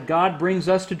 is that God brings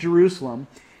us to Jerusalem.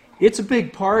 It's a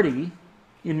big party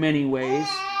in many ways,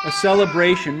 a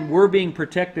celebration. We're being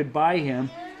protected by Him,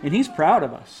 and He's proud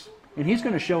of us, and He's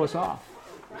going to show us off.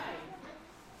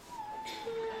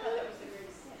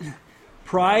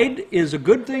 Pride is a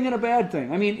good thing and a bad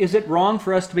thing. I mean, is it wrong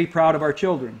for us to be proud of our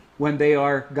children when they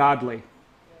are godly?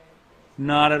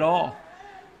 Not at all.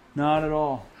 Not at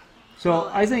all. So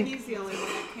well, I think He's the only one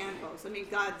that can boast. I mean,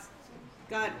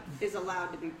 God is allowed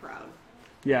to be proud.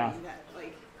 Yeah. I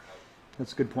mean,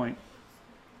 That's a good point.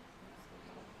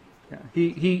 Yeah,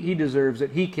 he deserves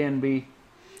it. He can be.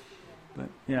 But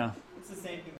yeah. It's the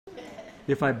same thing.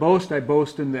 If I boast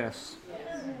in this.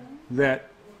 Yes. That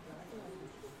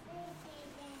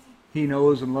He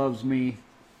knows and loves me.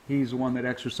 He's the one that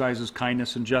exercises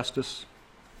kindness and justice.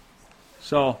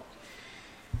 So,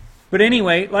 but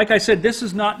anyway, like I said, this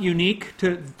is not unique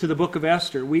to the book of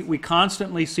Esther. We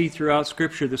constantly see throughout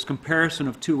Scripture this comparison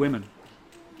of two women.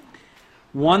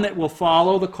 one that will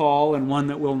follow the call and one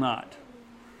that will not.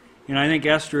 And I think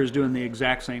Esther is doing the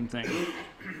exact same thing.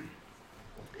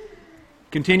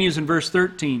 Continues in verse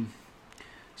 13.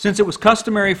 Since it was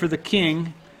customary for the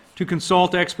king to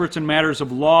consult experts in matters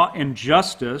of law and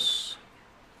justice,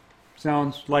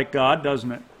 sounds like God,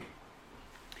 doesn't it?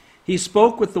 He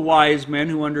spoke with the wise men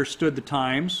who understood the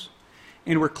times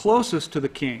and were closest to the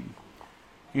king.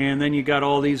 And then you got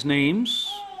all these names.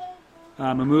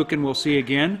 Memucan we'll see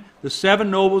again. The 7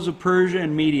 nobles of Persia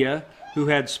and Media who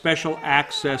had special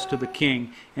access to the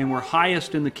king and were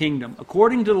highest in the kingdom.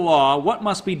 According to the law, what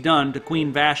must be done to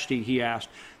Queen Vashti, he asked.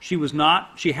 She has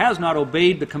not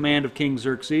obeyed the command of King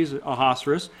Xerxes,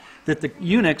 Ahasuerus, that the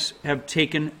eunuchs have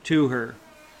taken to her.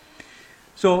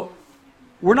 So,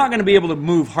 we're not going to be able to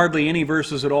move hardly any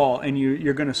verses at all, and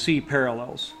you're going to see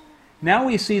parallels. Now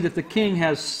we see that the king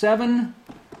has 7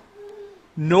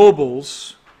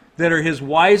 nobles that are his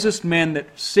wisest men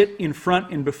that sit in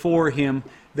front and before him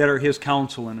that are his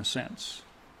counsel in a sense.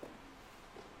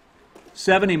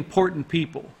 7 important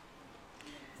people.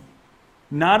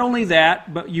 Not only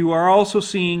that, but you are also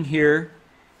seeing here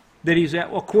that he's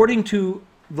according to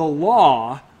the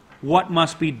law, what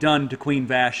must be done to Queen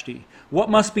Vashti? What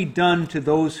must be done to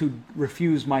those who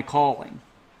refuse my calling?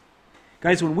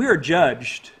 Guys, when we are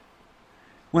judged,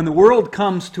 when the world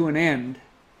comes to an end,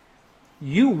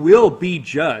 you will be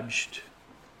judged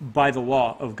by the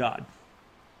law of God.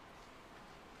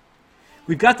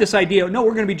 We've got this idea, no,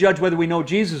 we're going to be judged whether we know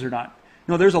Jesus or not.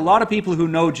 No, there's a lot of people who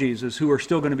know Jesus who are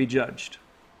still going to be judged.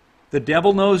 The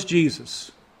devil knows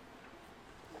Jesus.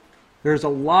 There's a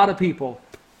lot of people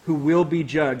who will be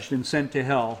judged and sent to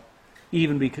hell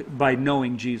even by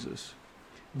knowing Jesus.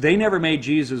 They never made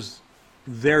Jesus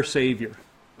their Savior.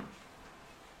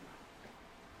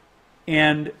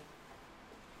 And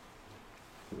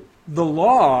the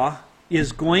law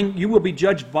is you will be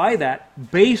judged by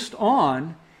that based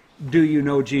on, do you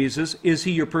know Jesus? Is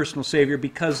he your personal Savior?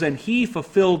 Because then he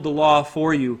fulfilled the law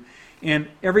for you. And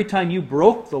every time you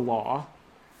broke the law,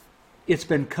 it's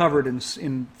been covered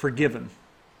and forgiven.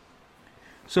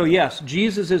 So yes,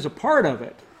 Jesus is a part of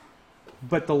it,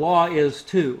 but the law is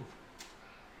too.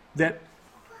 That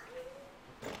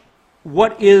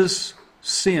what is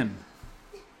sin?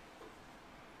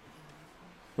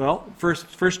 Well,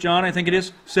 First John, I think it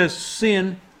is, says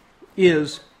sin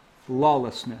is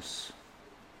lawlessness.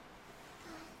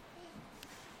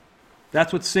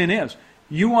 That's what sin is.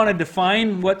 You want to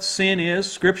define what sin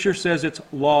is? Scripture says it's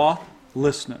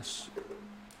lawlessness.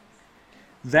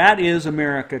 That is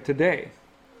America today.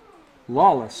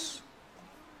 Lawless.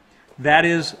 That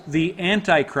is the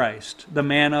Antichrist, the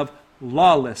man of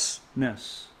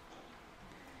lawlessness.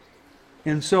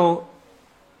 And so,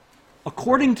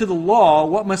 according to the law,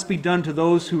 what must be done to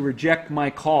those who reject my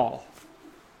call?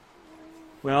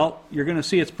 Well, you're going to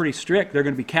see it's pretty strict. They're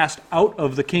going to be cast out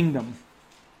of the kingdom.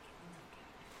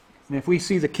 And if we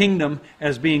see the kingdom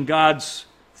as being God's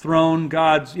throne,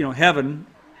 God's, heaven,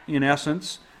 in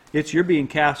essence, you're being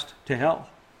cast to hell.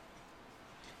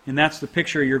 And that's the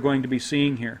picture you're going to be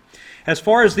seeing here. As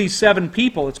far as these 7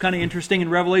 people, it's kind of interesting in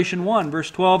Revelation 1,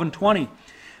 verse 12 and 20.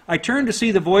 I turned to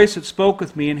see the voice that spoke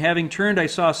with me, and having turned I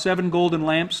saw 7 golden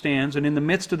lampstands, and in the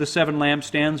midst of the 7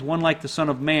 lampstands, one like the Son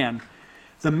of Man.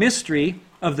 The mystery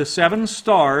of the 7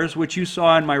 stars, which you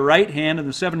saw in my right hand, and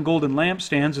the 7 golden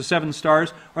lampstands, the 7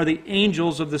 stars, are the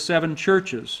angels of the 7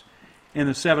 churches. And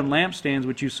the 7 lampstands,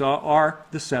 which you saw, are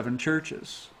the 7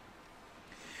 churches.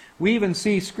 We even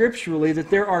see scripturally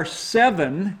that there are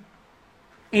 7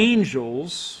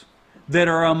 angels that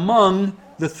are among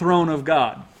the throne of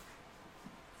God,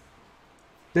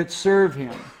 that serve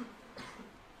Him,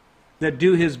 that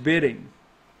do His bidding.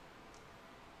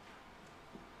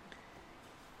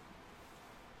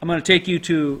 I'm going to take you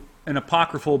to an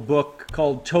apocryphal book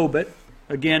called Tobit.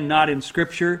 Again, not in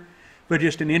Scripture, but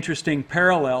just an interesting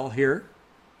parallel here.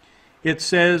 It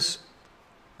says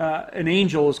an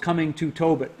angel is coming to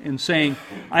Tobit and saying,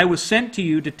 I was sent to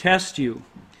you to test you,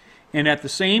 and at the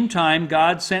same time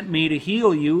God sent me to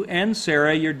heal you and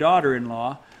Sarah, your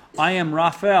daughter-in-law. I am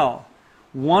Raphael,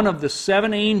 one of the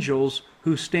 7 angels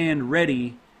who stand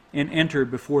ready and enter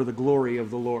before the glory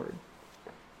of the Lord.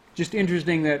 Just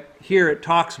interesting that here it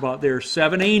talks about there are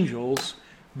 7 angels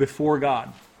before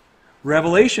God.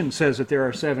 Revelation says that there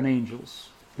are 7 angels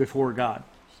before God.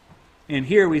 And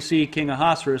here we see King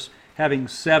Ahasuerus having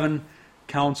 7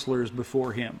 counselors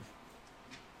before him.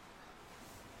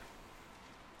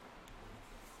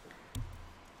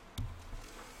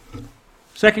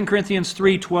 Second Corinthians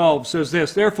 3:12 says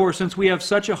this, Therefore, since we have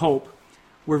such a hope,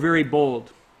 we're very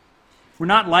bold. were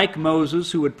not like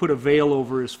Moses, who would put a veil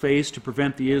over his face to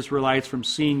prevent the Israelites from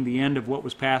seeing the end of what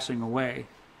was passing away.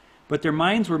 But their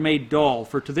minds were made dull,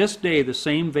 for to this day the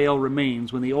same veil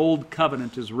remains when the old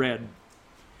covenant is read.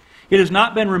 It has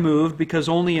not been removed, because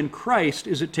only in Christ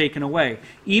is it taken away.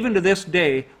 Even to this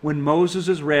day, when Moses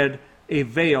is read, a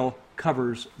veil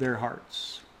covers their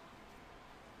hearts.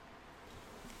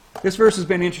 This verse has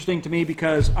been interesting to me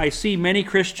because I see many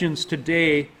Christians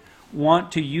today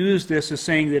want to use this as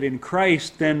saying that in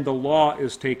Christ then the law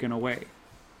is taken away.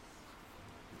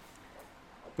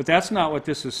 But that's not what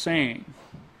this is saying.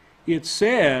 It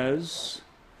says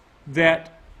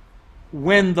that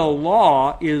when the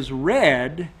law is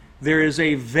read, there is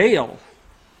a veil.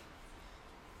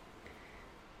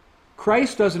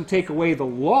 Christ doesn't take away the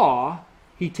law,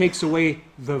 he takes away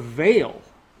the veil.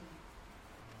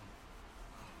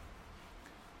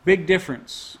 Big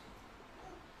difference.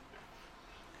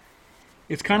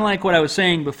 It's kind of like what I was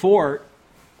saying before,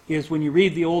 is when you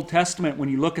read the Old Testament, when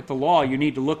you look at the law, you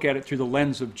need to look at it through the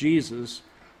lens of Jesus,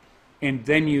 and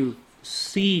then you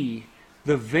see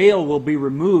the veil will be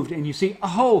removed, and you see,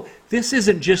 oh, this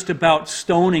isn't just about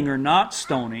stoning or not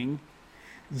stoning.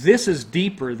 This is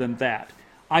deeper than that.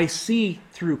 I see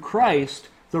through Christ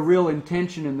the real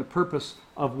intention and the purpose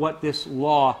of what this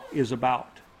law is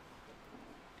about.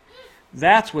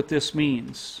 That's what this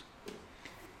means.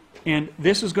 And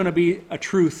this is going to be a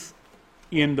truth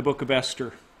in the book of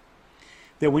Esther.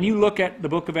 That when you look at the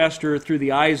book of Esther through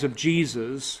the eyes of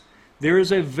Jesus, there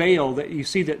is a veil that you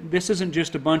see that this isn't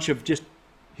just a bunch of just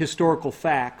historical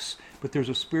facts, but there's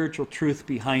a spiritual truth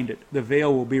behind it. The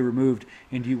veil will be removed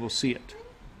and you will see it.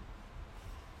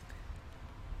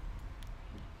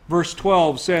 Verse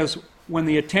 12 says, when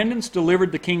the attendants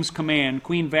delivered the king's command,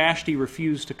 Queen Vashti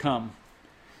refused to come.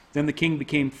 Then the king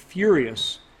became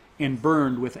furious and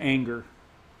burned with anger.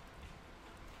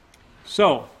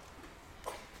 So,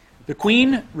 the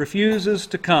queen refuses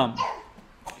to come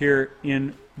here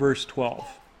in verse 12.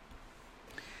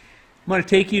 I'm going to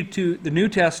take you to the New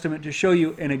Testament to show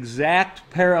you an exact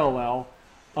parallel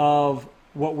of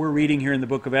what we're reading here in the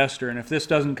book of Esther. And if this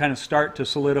doesn't kind of start to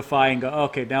solidify and go,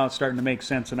 okay, now it's starting to make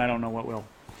sense, and I don't know what will.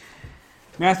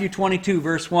 Matthew 22,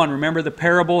 verse 1. Remember the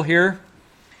parable here?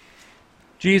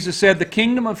 Jesus said, the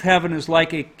kingdom of heaven is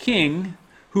like a king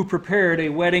who prepared a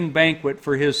wedding banquet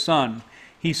for his son.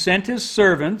 He sent his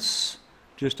servants,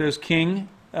 just as King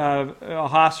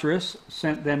Ahasuerus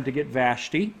sent them to get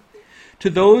Vashti, to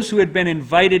those who had been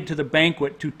invited to the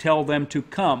banquet to tell them to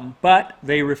come, but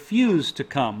they refused to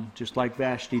come, just like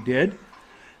Vashti did.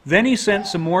 Then he sent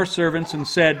some more servants and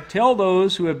said, tell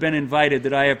those who have been invited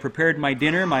that I have prepared my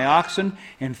dinner, my oxen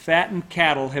and fattened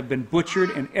cattle have been butchered,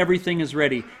 and everything is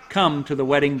ready. Come to the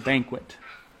wedding banquet.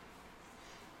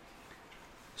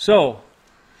 So,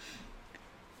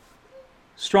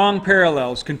 strong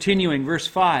parallels, continuing, verse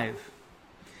 5.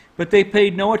 But they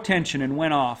paid no attention and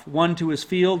went off, one to his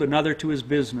field, another to his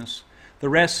business. The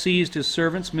rest seized his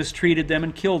servants, mistreated them,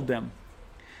 and killed them.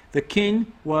 The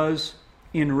king was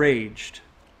enraged,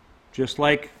 just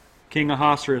like King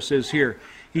Ahasuerus is here.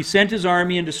 He sent his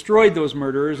army and destroyed those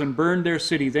murderers and burned their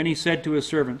city. Then he said to his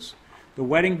servants, the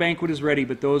wedding banquet is ready,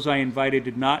 but those I invited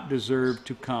did not deserve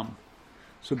to come.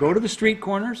 So go to the street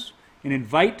corners and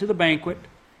invite to the banquet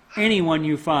anyone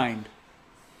you find.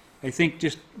 I think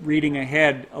just reading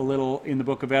ahead a little in the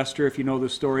book of Esther, if you know the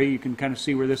story, you can kind of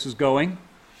see where this is going.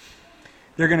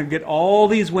 They're going to get all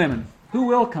these women who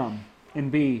will come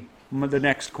and be the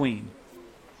next queen.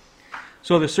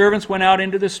 So the servants went out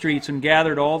into the streets and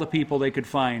gathered all the people they could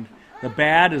find, the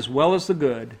bad as well as the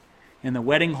good, and the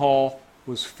wedding hall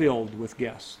was filled with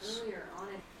guests.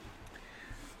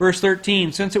 Verse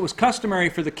 13, since it was customary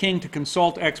for the king to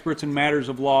consult experts in matters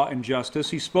of law and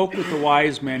justice, he spoke with the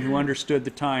wise men who understood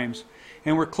the times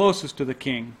and were closest to the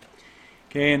king.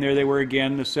 Okay, and there they were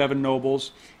again, the 7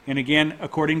 nobles, and again,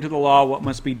 according to the law, what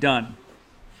must be done.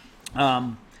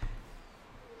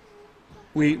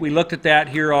 We looked at that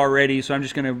here already, so I'm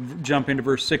just going to jump into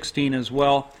verse 16 as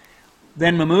well.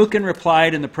 Then Memucan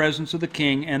replied in the presence of the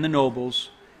king and the nobles,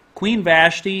 Queen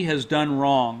Vashti has done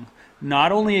wrong,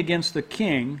 not only against the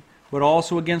king, but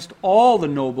also against all the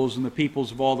nobles and the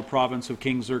peoples of all the province of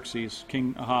King Xerxes,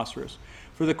 King Ahasuerus.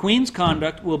 For the queen's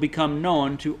conduct will become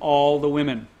known to all the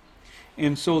women.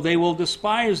 And so they will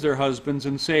despise their husbands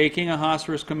and say, King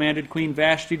Ahasuerus commanded Queen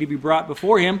Vashti to be brought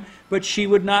before him, but she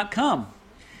would not come.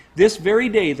 This very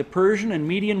day the Persian and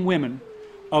Median women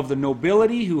of the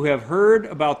nobility who have heard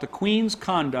about the queen's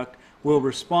conduct will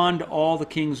respond to all the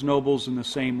king's nobles in the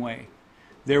same way.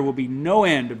 There will be no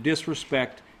end of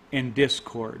disrespect and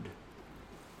discord.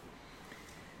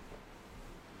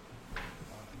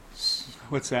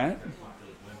 What's that?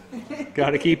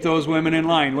 Got to keep those women in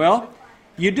line. Well,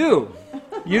 you do.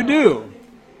 You do.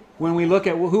 When we look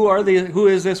at, well, who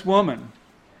is this woman?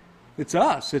 It's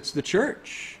us. It's the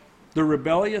church. The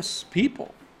rebellious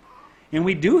people. And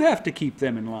we do have to keep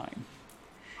them in line.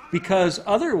 Because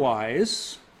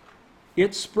otherwise,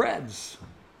 it spreads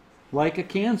like a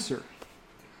cancer.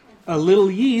 A little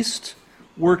yeast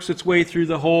works its way through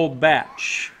the whole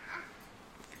batch.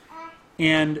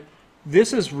 And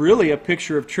this is really a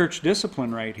picture of church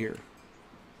discipline right here.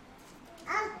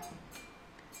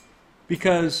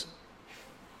 Because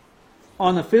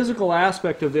on the physical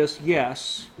aspect of this,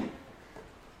 yes,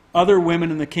 other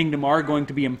women in the kingdom are going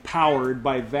to be empowered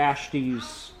by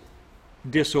Vashti's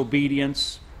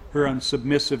disobedience, her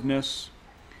unsubmissiveness.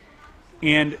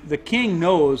 And the king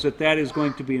knows that that is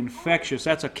going to be infectious.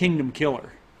 That's a kingdom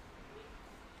killer.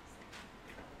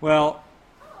 Well,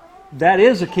 that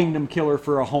is a kingdom killer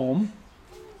for a home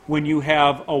when you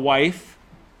have a wife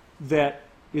that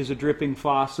is a dripping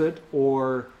faucet,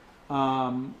 or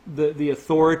the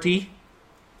authority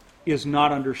is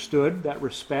not understood, that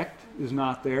respect is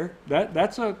not there.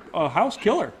 That's a house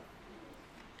killer.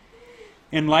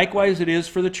 And likewise it is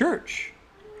for the church.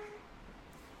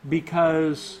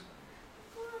 Because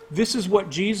this is what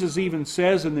Jesus even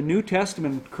says in the New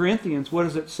Testament, Corinthians. What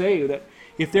does it say? That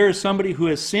if there is somebody who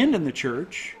has sinned in the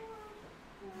church,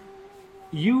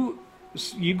 you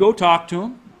go talk to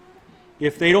them.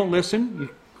 If they don't listen, you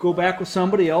go back with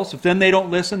somebody else. If then they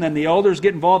don't listen, then the elders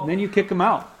get involved, and then you kick them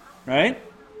out. Right?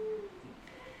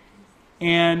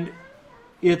 And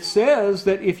it says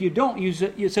that if you don't use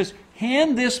it, it says,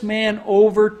 hand this man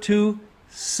over to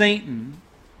Satan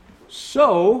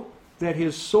so that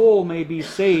his soul may be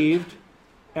saved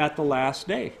at the last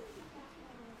day.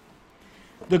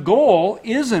 The goal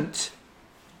isn't...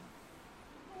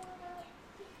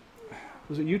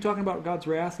 Was it you talking about God's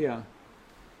wrath? Yeah.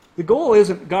 The goal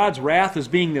isn't God's wrath as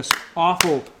being this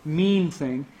awful, mean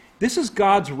thing. This is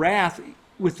God's wrath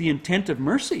with the intent of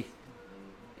mercy.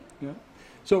 Yeah.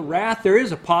 So wrath, there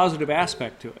is a positive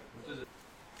aspect to it.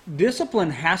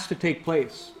 Discipline has to take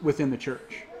place within the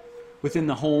church, within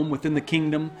the home, within the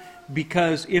kingdom,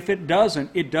 because if it doesn't,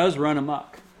 it does run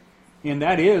amok. And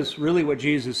that is really what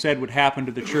Jesus said would happen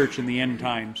to the church in the end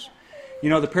times. You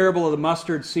know, the parable of the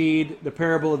mustard seed, the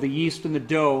parable of the yeast and the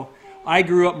dough, I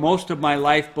grew up most of my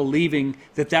life believing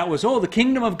that was, the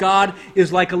kingdom of God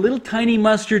is like a little tiny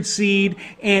mustard seed,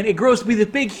 and it grows to be this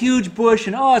big, huge bush,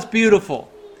 and it's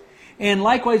beautiful. And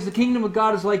likewise, the kingdom of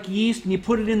God is like yeast, and you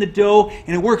put it in the dough,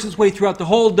 and it works its way throughout the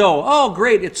whole dough. Oh,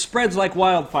 great, it spreads like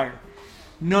wildfire.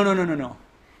 No.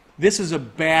 This is a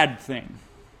bad thing.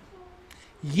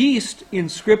 Yeast in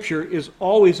Scripture is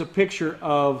always a picture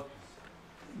of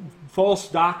false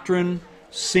doctrine,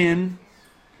 sin.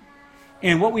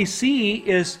 And what we see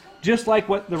is, just like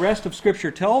what the rest of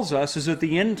Scripture tells us, is at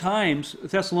the end times,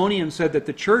 Thessalonians said that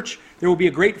the church, there will be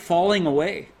a great falling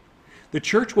away. The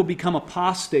church will become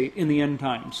apostate in the end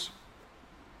times.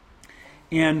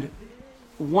 And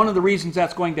one of the reasons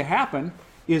that's going to happen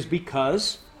is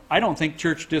because I don't think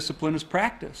church discipline is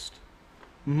practiced.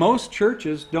 Most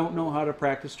churches don't know how to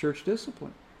practice church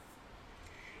discipline.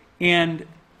 And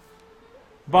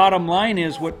bottom line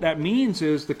is, what that means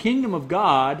is the kingdom of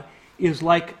God is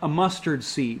like a mustard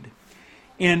seed.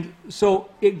 And so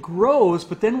it grows,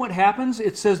 but then what happens?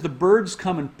 It says the birds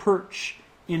come and perch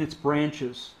in its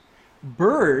branches.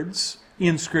 Birds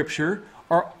in Scripture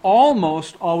are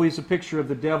almost always a picture of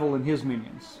the devil and his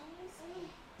minions.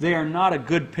 They are not a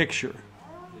good picture.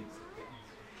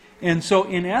 And so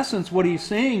in essence, what he's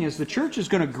saying is the church is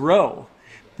going to grow,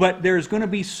 but there's going to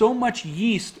be so much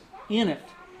yeast in it,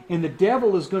 and the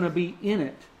devil is going to be in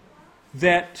it,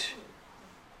 that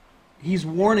he's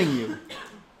warning you.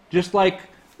 Just like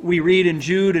we read in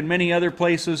Jude and many other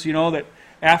places, that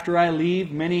after I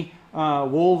leave, many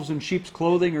wolves in sheep's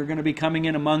clothing are going to be coming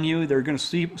in among you. They're going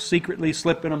to secretly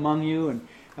slip in among you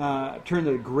and turn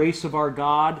the grace of our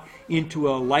God into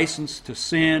a license to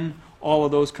sin, all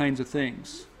of those kinds of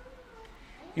things.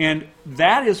 And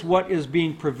that is what is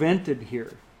being prevented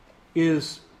here,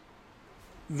 is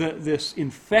this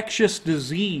infectious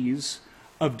disease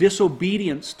of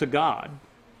disobedience to God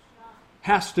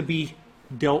has to be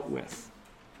dealt with.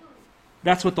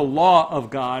 That's what the law of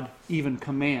God even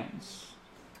commands.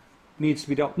 Needs to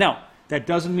be dealt. Now, that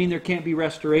doesn't mean there can't be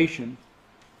restoration.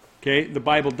 Okay, the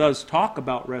Bible does talk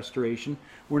about restoration.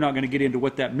 We're not going to get into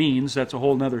what that means. That's a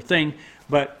whole other thing.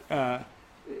 But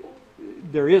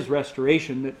there is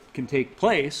restoration that can take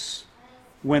place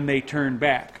when they turn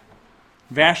back.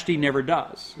 Vashti never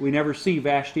does. We never see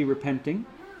Vashti repenting.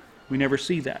 We never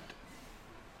see that.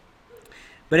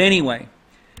 But anyway,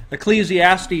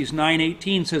 Ecclesiastes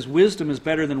 9:18 says, wisdom is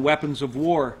better than weapons of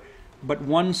war, but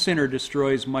one sinner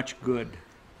destroys much good.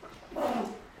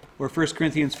 Or 1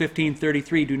 Corinthians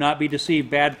 15:33, do not be deceived,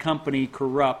 bad company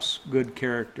corrupts good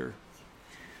character.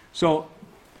 So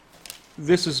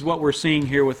this is what we're seeing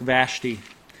here with Vashti.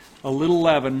 A little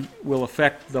leaven will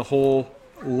affect the whole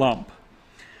lump.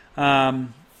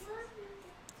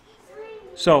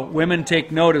 So women,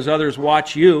 take note as others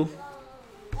watch you.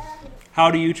 How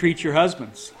do you treat your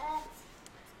husbands?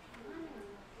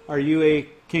 Are you a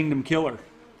kingdom killer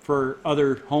for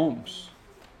other homes?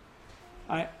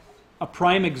 A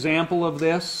prime example of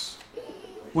this,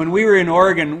 when we were in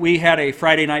Oregon, we had a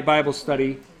Friday night Bible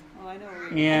study. Oh, I know.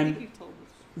 And I think you've told us.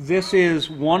 this is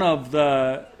one of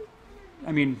the,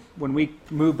 when we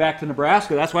moved back to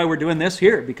Nebraska, that's why we're doing this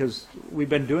here, because we've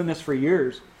been doing this for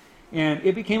years. And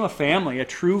it became a family, a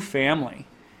true family.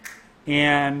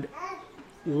 And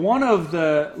one of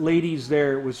the ladies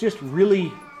there was just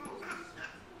really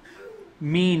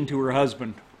mean to her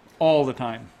husband all the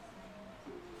time.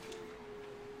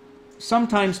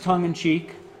 Sometimes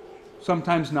tongue-in-cheek,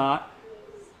 sometimes not.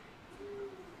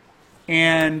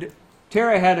 And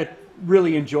Tara had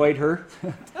really enjoyed her.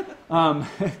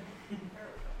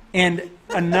 And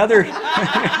another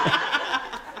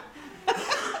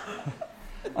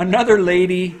another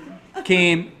lady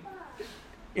came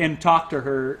and talked to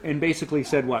her and basically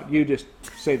said, what? You just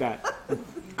say that.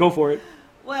 Go for it.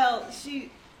 Well,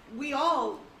 we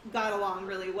all got along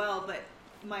really well, but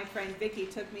my friend Vicky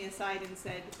took me aside and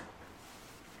said,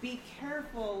 be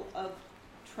careful of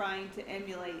trying to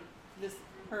emulate this.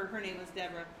 Her name was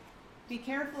Deborah. Be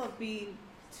careful of being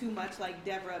too much like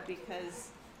Deborah, because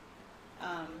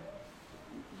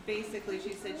basically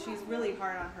she said she's really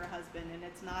hard on her husband, and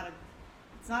it's not a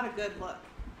good look.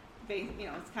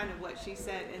 It's kind of what she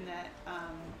said, in that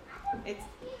it's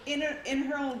in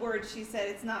her own words. She said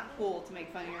it's not cool to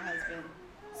make fun of your husband.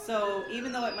 So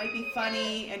even though it might be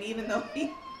funny, and even though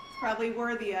he's probably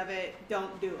worthy of it,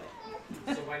 don't do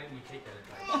it. So why didn't you take that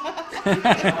advice?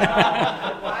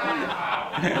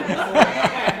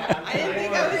 I didn't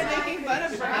think I was making fun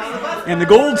of her. And the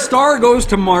gold star goes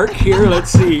to Mark here.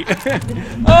 Let's see.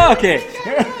 Okay.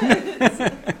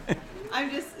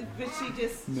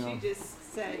 She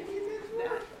just said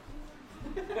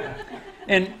that.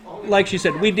 And like she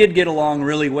said, we did get along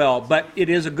really well, but it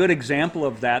is a good example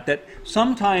of that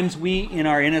sometimes we, in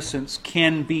our innocence,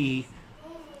 can be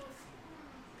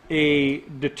a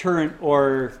deterrent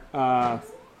or a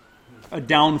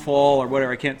downfall or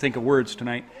whatever. I can't think of words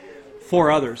tonight,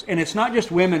 for others. And it's not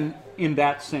just women in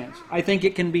that sense. I think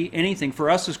it can be anything. For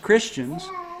us as Christians,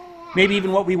 maybe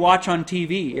even what we watch on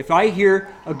TV. If I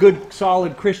hear a good,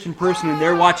 solid Christian person and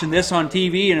they're watching this on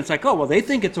TV and it's like, oh, well, they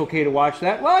think it's okay to watch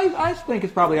that. Well, I think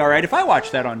it's probably all right if I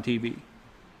watch that on TV.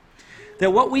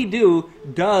 That what we do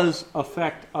does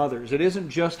affect others. It isn't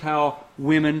just how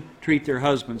women treat their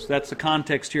husbands. That's the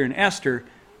context here in Esther,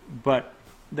 but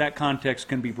that context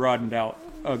can be broadened out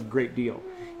a great deal.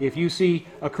 If you see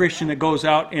a Christian that goes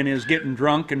out and is getting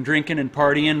drunk and drinking and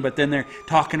partying, but then they're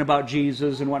talking about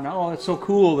Jesus and whatnot, oh, it's so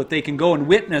cool that they can go and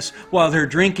witness while they're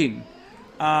drinking.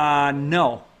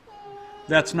 No,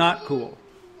 that's not cool.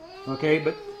 Okay,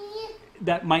 but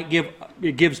that might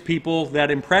gives people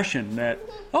that impression that,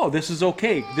 oh, this is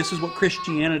okay. This is what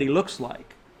Christianity looks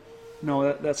like.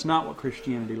 No, that's not what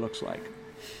Christianity looks like.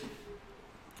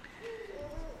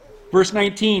 Verse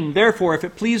 19, therefore, if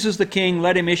it pleases the king,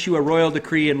 let him issue a royal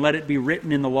decree, and let it be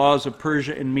written in the laws of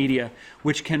Persia and Media,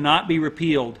 which cannot be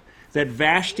repealed, that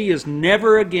Vashti is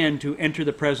never again to enter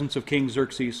the presence of King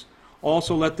Xerxes.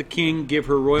 Also let the king give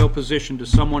her royal position to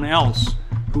someone else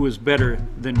who is better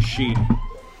than she.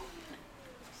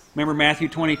 Remember Matthew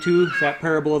 22, that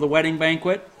parable of the wedding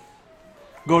banquet?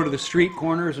 Go to the street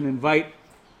corners and invite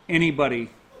anybody,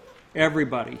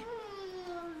 everybody.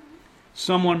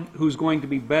 Someone who's going to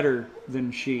be better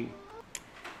than she.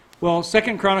 Well,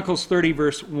 2 Chronicles 30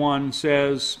 verse 1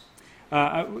 says,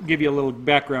 I'll give you a little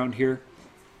background here.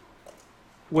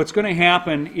 What's going to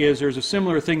happen is there's a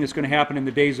similar thing that's going to happen in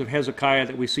the days of Hezekiah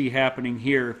that we see happening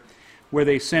here, where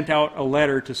they sent out a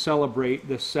letter to celebrate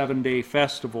this 7-day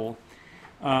festival.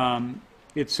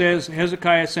 It says,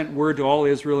 Hezekiah sent word to all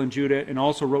Israel and Judah and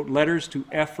also wrote letters to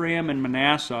Ephraim and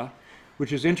Manasseh,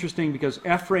 which is interesting because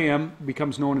Ephraim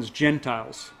becomes known as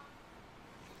Gentiles.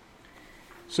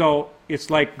 So it's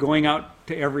like going out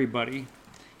to everybody,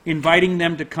 inviting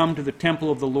them to come to the temple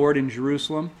of the Lord in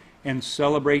Jerusalem and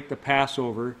celebrate the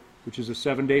Passover, which is a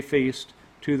 7-day feast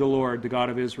to the Lord, the God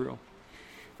of Israel.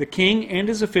 The king and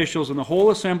his officials and the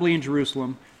whole assembly in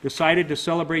Jerusalem decided to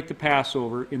celebrate the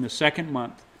Passover in the 2nd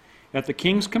month. At the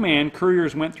king's command,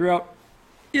 couriers went throughout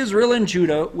Israel and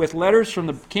Judah with letters from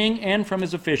the king and from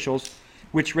his officials,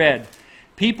 which read,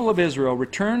 People of Israel,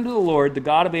 return to the Lord, the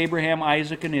God of Abraham,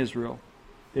 Isaac, and Israel,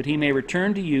 that he may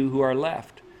return to you who are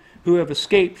left, who have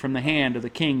escaped from the hand of the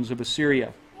kings of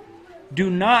Assyria. Do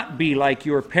not be like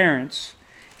your parents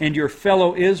and your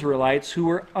fellow Israelites who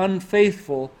were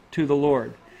unfaithful to the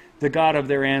Lord, the God of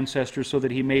their ancestors, so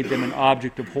that he made them an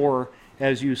object of horror,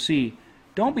 as you see.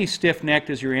 Don't be stiff-necked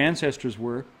as your ancestors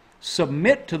were.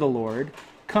 Submit to the Lord.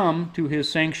 Come to his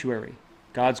sanctuary.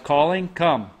 God's calling,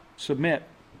 come, submit,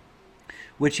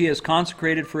 which he has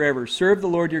consecrated forever. Serve the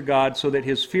Lord your God, so that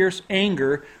his fierce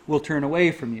anger will turn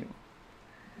away from you.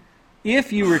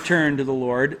 If you return to the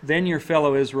Lord, then your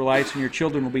fellow Israelites and your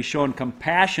children will be shown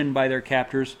compassion by their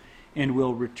captors and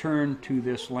will return to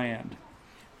this land.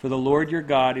 For the Lord your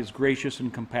God is gracious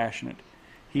and compassionate.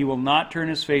 He will not turn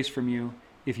his face from you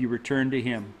if you return to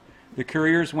him. The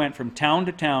couriers went from town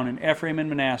to town in Ephraim and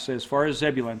Manasseh as far as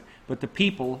Zebulun, but the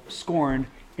people scorned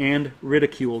and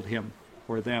ridiculed him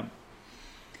or them.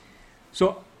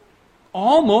 So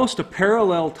almost a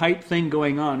parallel type thing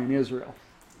going on in Israel.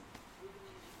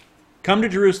 Come to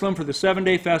Jerusalem for the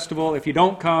 7-day festival. If you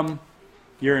don't come,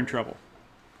 you're in trouble.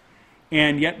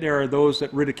 And yet there are those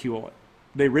that ridicule it.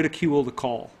 They ridicule the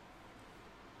call.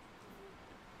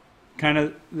 Kind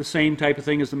of the same type of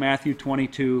thing as the Matthew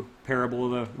 22 parable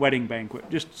of the wedding banquet.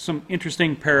 Just some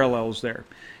interesting parallels there.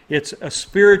 It's a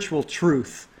spiritual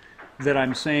truth that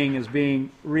I'm saying is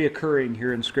being reoccurring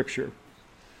here in Scripture.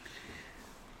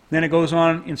 Then it goes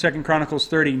on in 2 Chronicles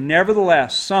 30.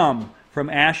 Nevertheless, some from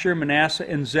Asher, Manasseh,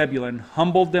 and Zebulun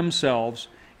humbled themselves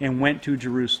and went to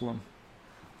Jerusalem.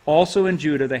 Also in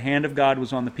Judah, the hand of God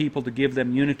was on the people to give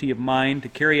them unity of mind, to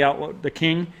carry out what the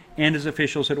king and his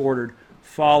officials had ordered,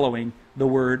 following the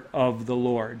word of the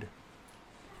Lord.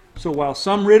 So while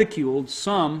some ridiculed,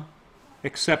 some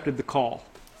accepted the call.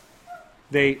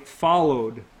 They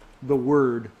followed the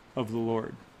word of the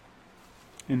Lord.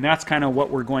 And that's kind of what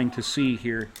we're going to see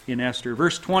here in Esther.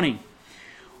 Verse 20.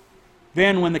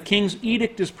 Then when the king's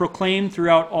edict is proclaimed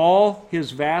throughout all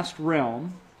his vast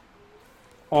realm,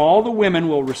 all the women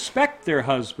will respect their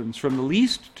husbands, from the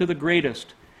least to the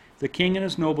greatest. The king and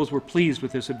his nobles were pleased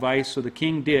with this advice, so the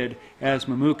king did as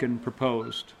Memucan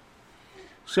proposed.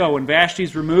 So when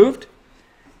Vashti's removed,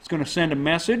 it's going to send a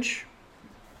message.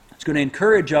 It's going to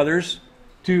encourage others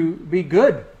to be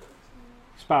good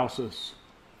spouses.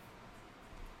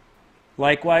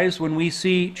 Likewise, when we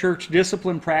see church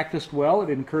discipline practiced well, it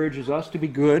encourages us to be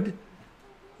good,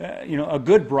 a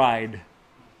good bride,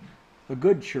 a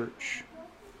good church,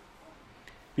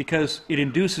 because it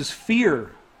induces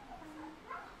fear.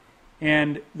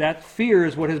 And that fear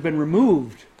is what has been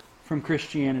removed from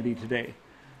Christianity today.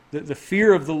 The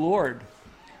fear of the Lord,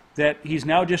 that he's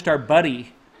now just our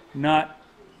buddy, not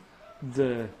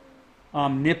the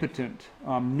omnipotent,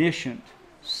 omniscient,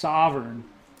 sovereign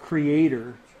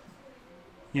creator,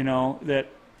 that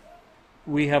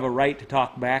we have a right to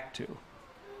talk back to.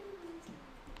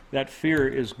 That fear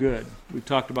is good. We've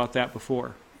talked about that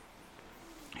before.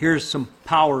 Here's some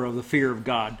power of the fear of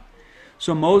God.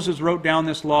 So Moses wrote down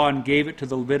this law and gave it to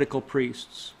the Levitical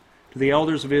priests, to the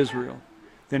elders of Israel.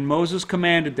 Then Moses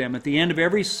commanded them, at the end of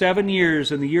every 7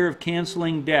 years in the year of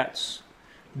canceling debts,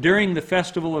 during the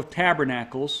festival of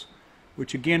tabernacles,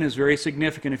 which again is very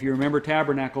significant. If you remember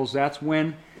tabernacles, that's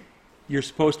when you're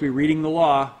supposed to be reading the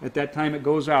law. At that time it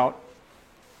goes out.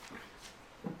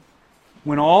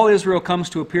 When all Israel comes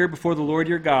to appear before the Lord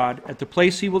your God, at the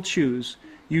place he will choose,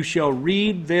 you shall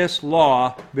read this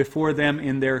law before them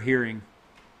in their hearing.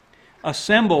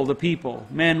 Assemble the people,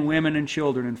 men, women, and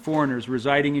children, and foreigners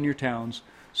residing in your towns,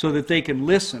 so that they can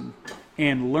listen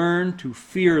and learn to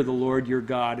fear the Lord your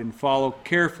God and follow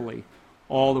carefully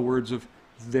all the words of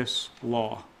this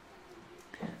law.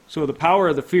 So the power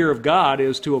of the fear of God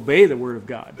is to obey the word of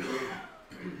God.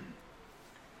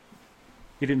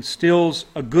 It instills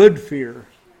a good fear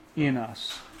in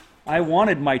us. I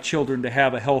wanted my children to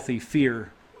have a healthy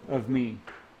fear of me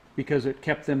because it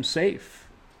kept them safe.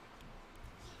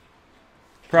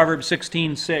 Proverbs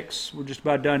 16:6, we're just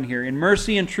about done here. In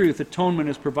mercy and truth, atonement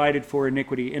is provided for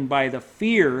iniquity, and by the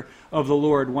fear of the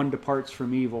Lord one departs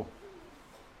from evil.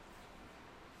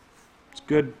 It's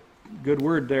good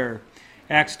word there.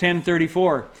 Acts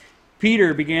 10:34.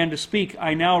 Peter began to speak.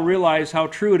 I now realize how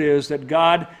true it is that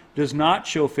God does not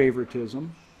show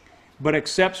favoritism, but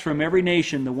accepts from every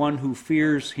nation the one who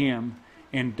fears him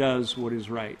and does what is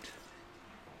right.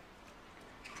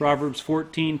 Proverbs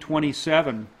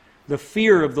 14:27. The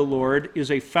fear of the Lord is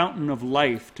a fountain of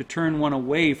life to turn one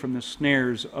away from the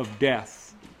snares of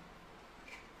death.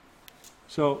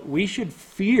 So we should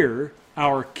fear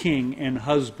our King and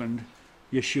husband,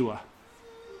 Yeshua.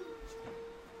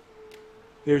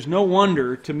 there's no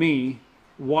wonder to me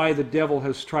why the devil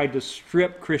has tried to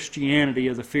strip Christianity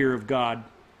of the fear of God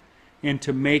and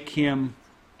to make him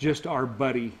just our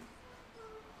buddy,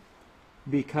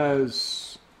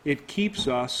 because it keeps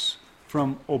us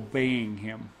from obeying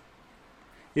him.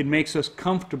 It makes us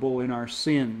comfortable in our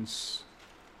sins.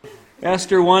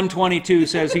 Esther 1:22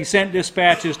 says, He sent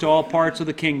dispatches to all parts of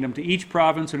the kingdom, to each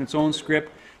province in its own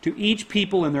script, to each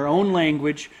people in their own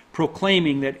language,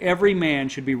 proclaiming that every man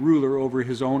should be ruler over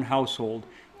his own household,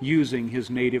 using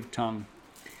his native tongue.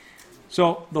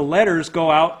 So the letters go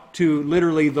out to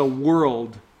literally the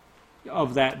world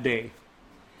of that day.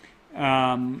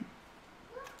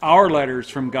 Our letters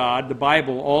from God, the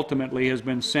Bible, ultimately has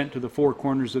been sent to the four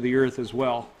corners of the earth as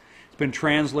well. It's been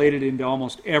translated into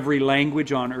almost every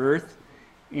language on earth.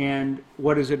 And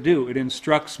what does it do? It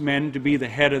instructs men to be the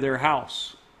head of their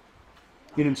house.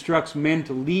 It instructs men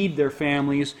to lead their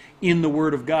families in the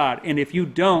Word of God. And if you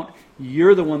don't,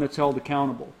 you're the one that's held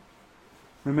accountable.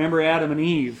 Remember Adam and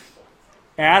Eve.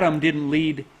 Adam didn't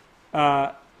lead,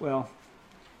 bottom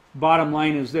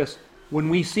line is this. When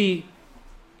we see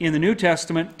in the New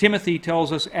Testament, Timothy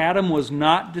tells us Adam was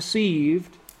not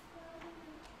deceived.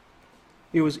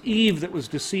 It was Eve that was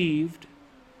deceived.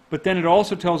 But then it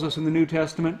also tells us in the New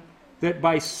Testament that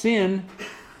by sin,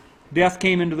 death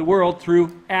came into the world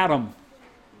through Adam.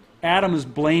 Adam is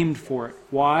blamed for it.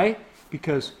 Why?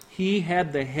 Because he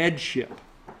had the headship.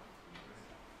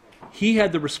 He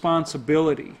had the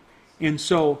responsibility. And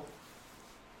so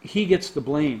he gets the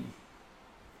blame.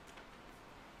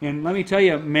 And let me tell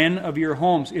you, men of your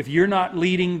homes, if you're not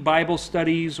leading Bible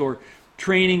studies or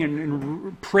training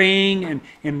and praying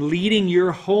and leading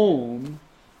your home,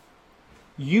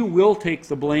 you will take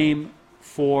the blame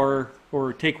for,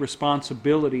 or take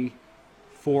responsibility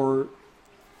for,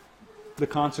 the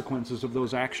consequences of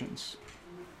those actions.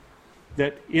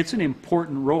 That it's an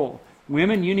important role.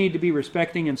 Women, you need to be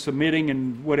respecting and submitting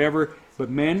and whatever, but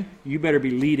men, you better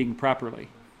be leading properly,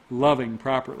 loving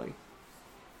properly.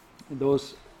 It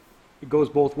goes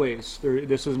both ways.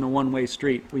 This isn't a one-way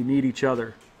street. We need each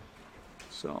other.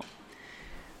 So,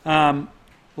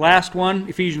 last one,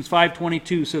 Ephesians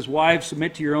 5:22 says, Wives,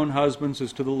 submit to your own husbands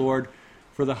as to the Lord,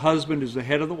 for the husband is the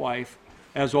head of the wife,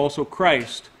 as also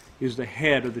Christ is the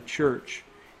head of the church,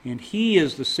 and he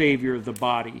is the Savior of the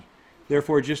body.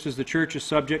 Therefore, just as the church is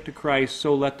subject to Christ,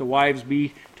 so let the wives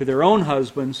be to their own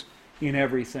husbands in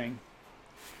everything.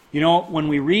 You know, when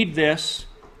we read this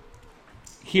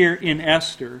here in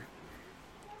Esther,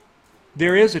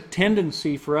 there is a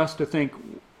tendency for us to think,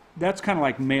 that's kind of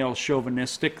like male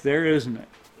chauvinistic there, isn't it?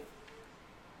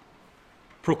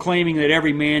 Proclaiming that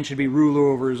every man should be ruler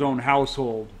over his own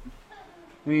household.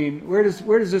 I mean, where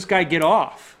does this guy get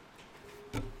off?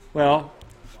 Well,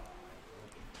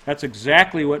 that's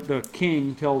exactly what the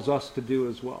king tells us to do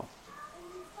as well.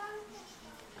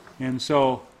 And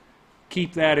so,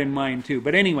 keep that in mind too.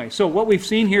 But anyway, so what we've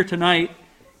seen here tonight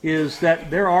is that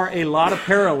there are a lot of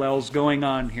parallels going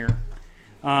on here.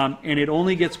 And it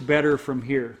only gets better from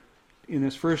here. In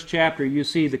this first chapter, you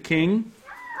see the king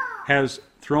has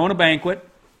thrown a banquet.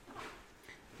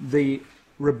 The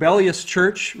rebellious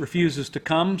church refuses to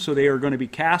come, so they are going to be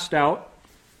cast out.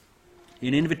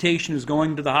 An invitation is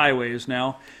going to the highways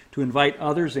now to invite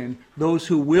others in, those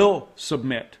who will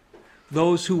submit,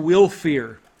 those who will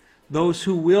fear, those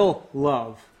who will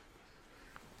love,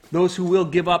 those who will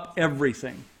give up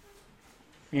everything.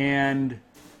 And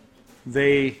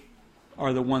they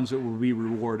are the ones that will be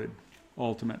rewarded,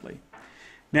 ultimately.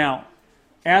 Now,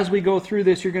 as we go through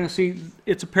this, you're going to see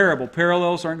it's a parable.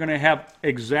 Parallels aren't going to have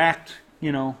exact,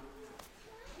 in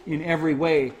every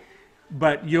way.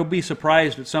 But you'll be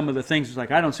surprised at some of the things. It's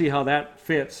like, I don't see how that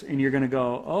fits. And you're going to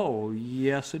go, oh,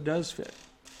 yes, it does fit.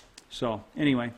 So, anyway.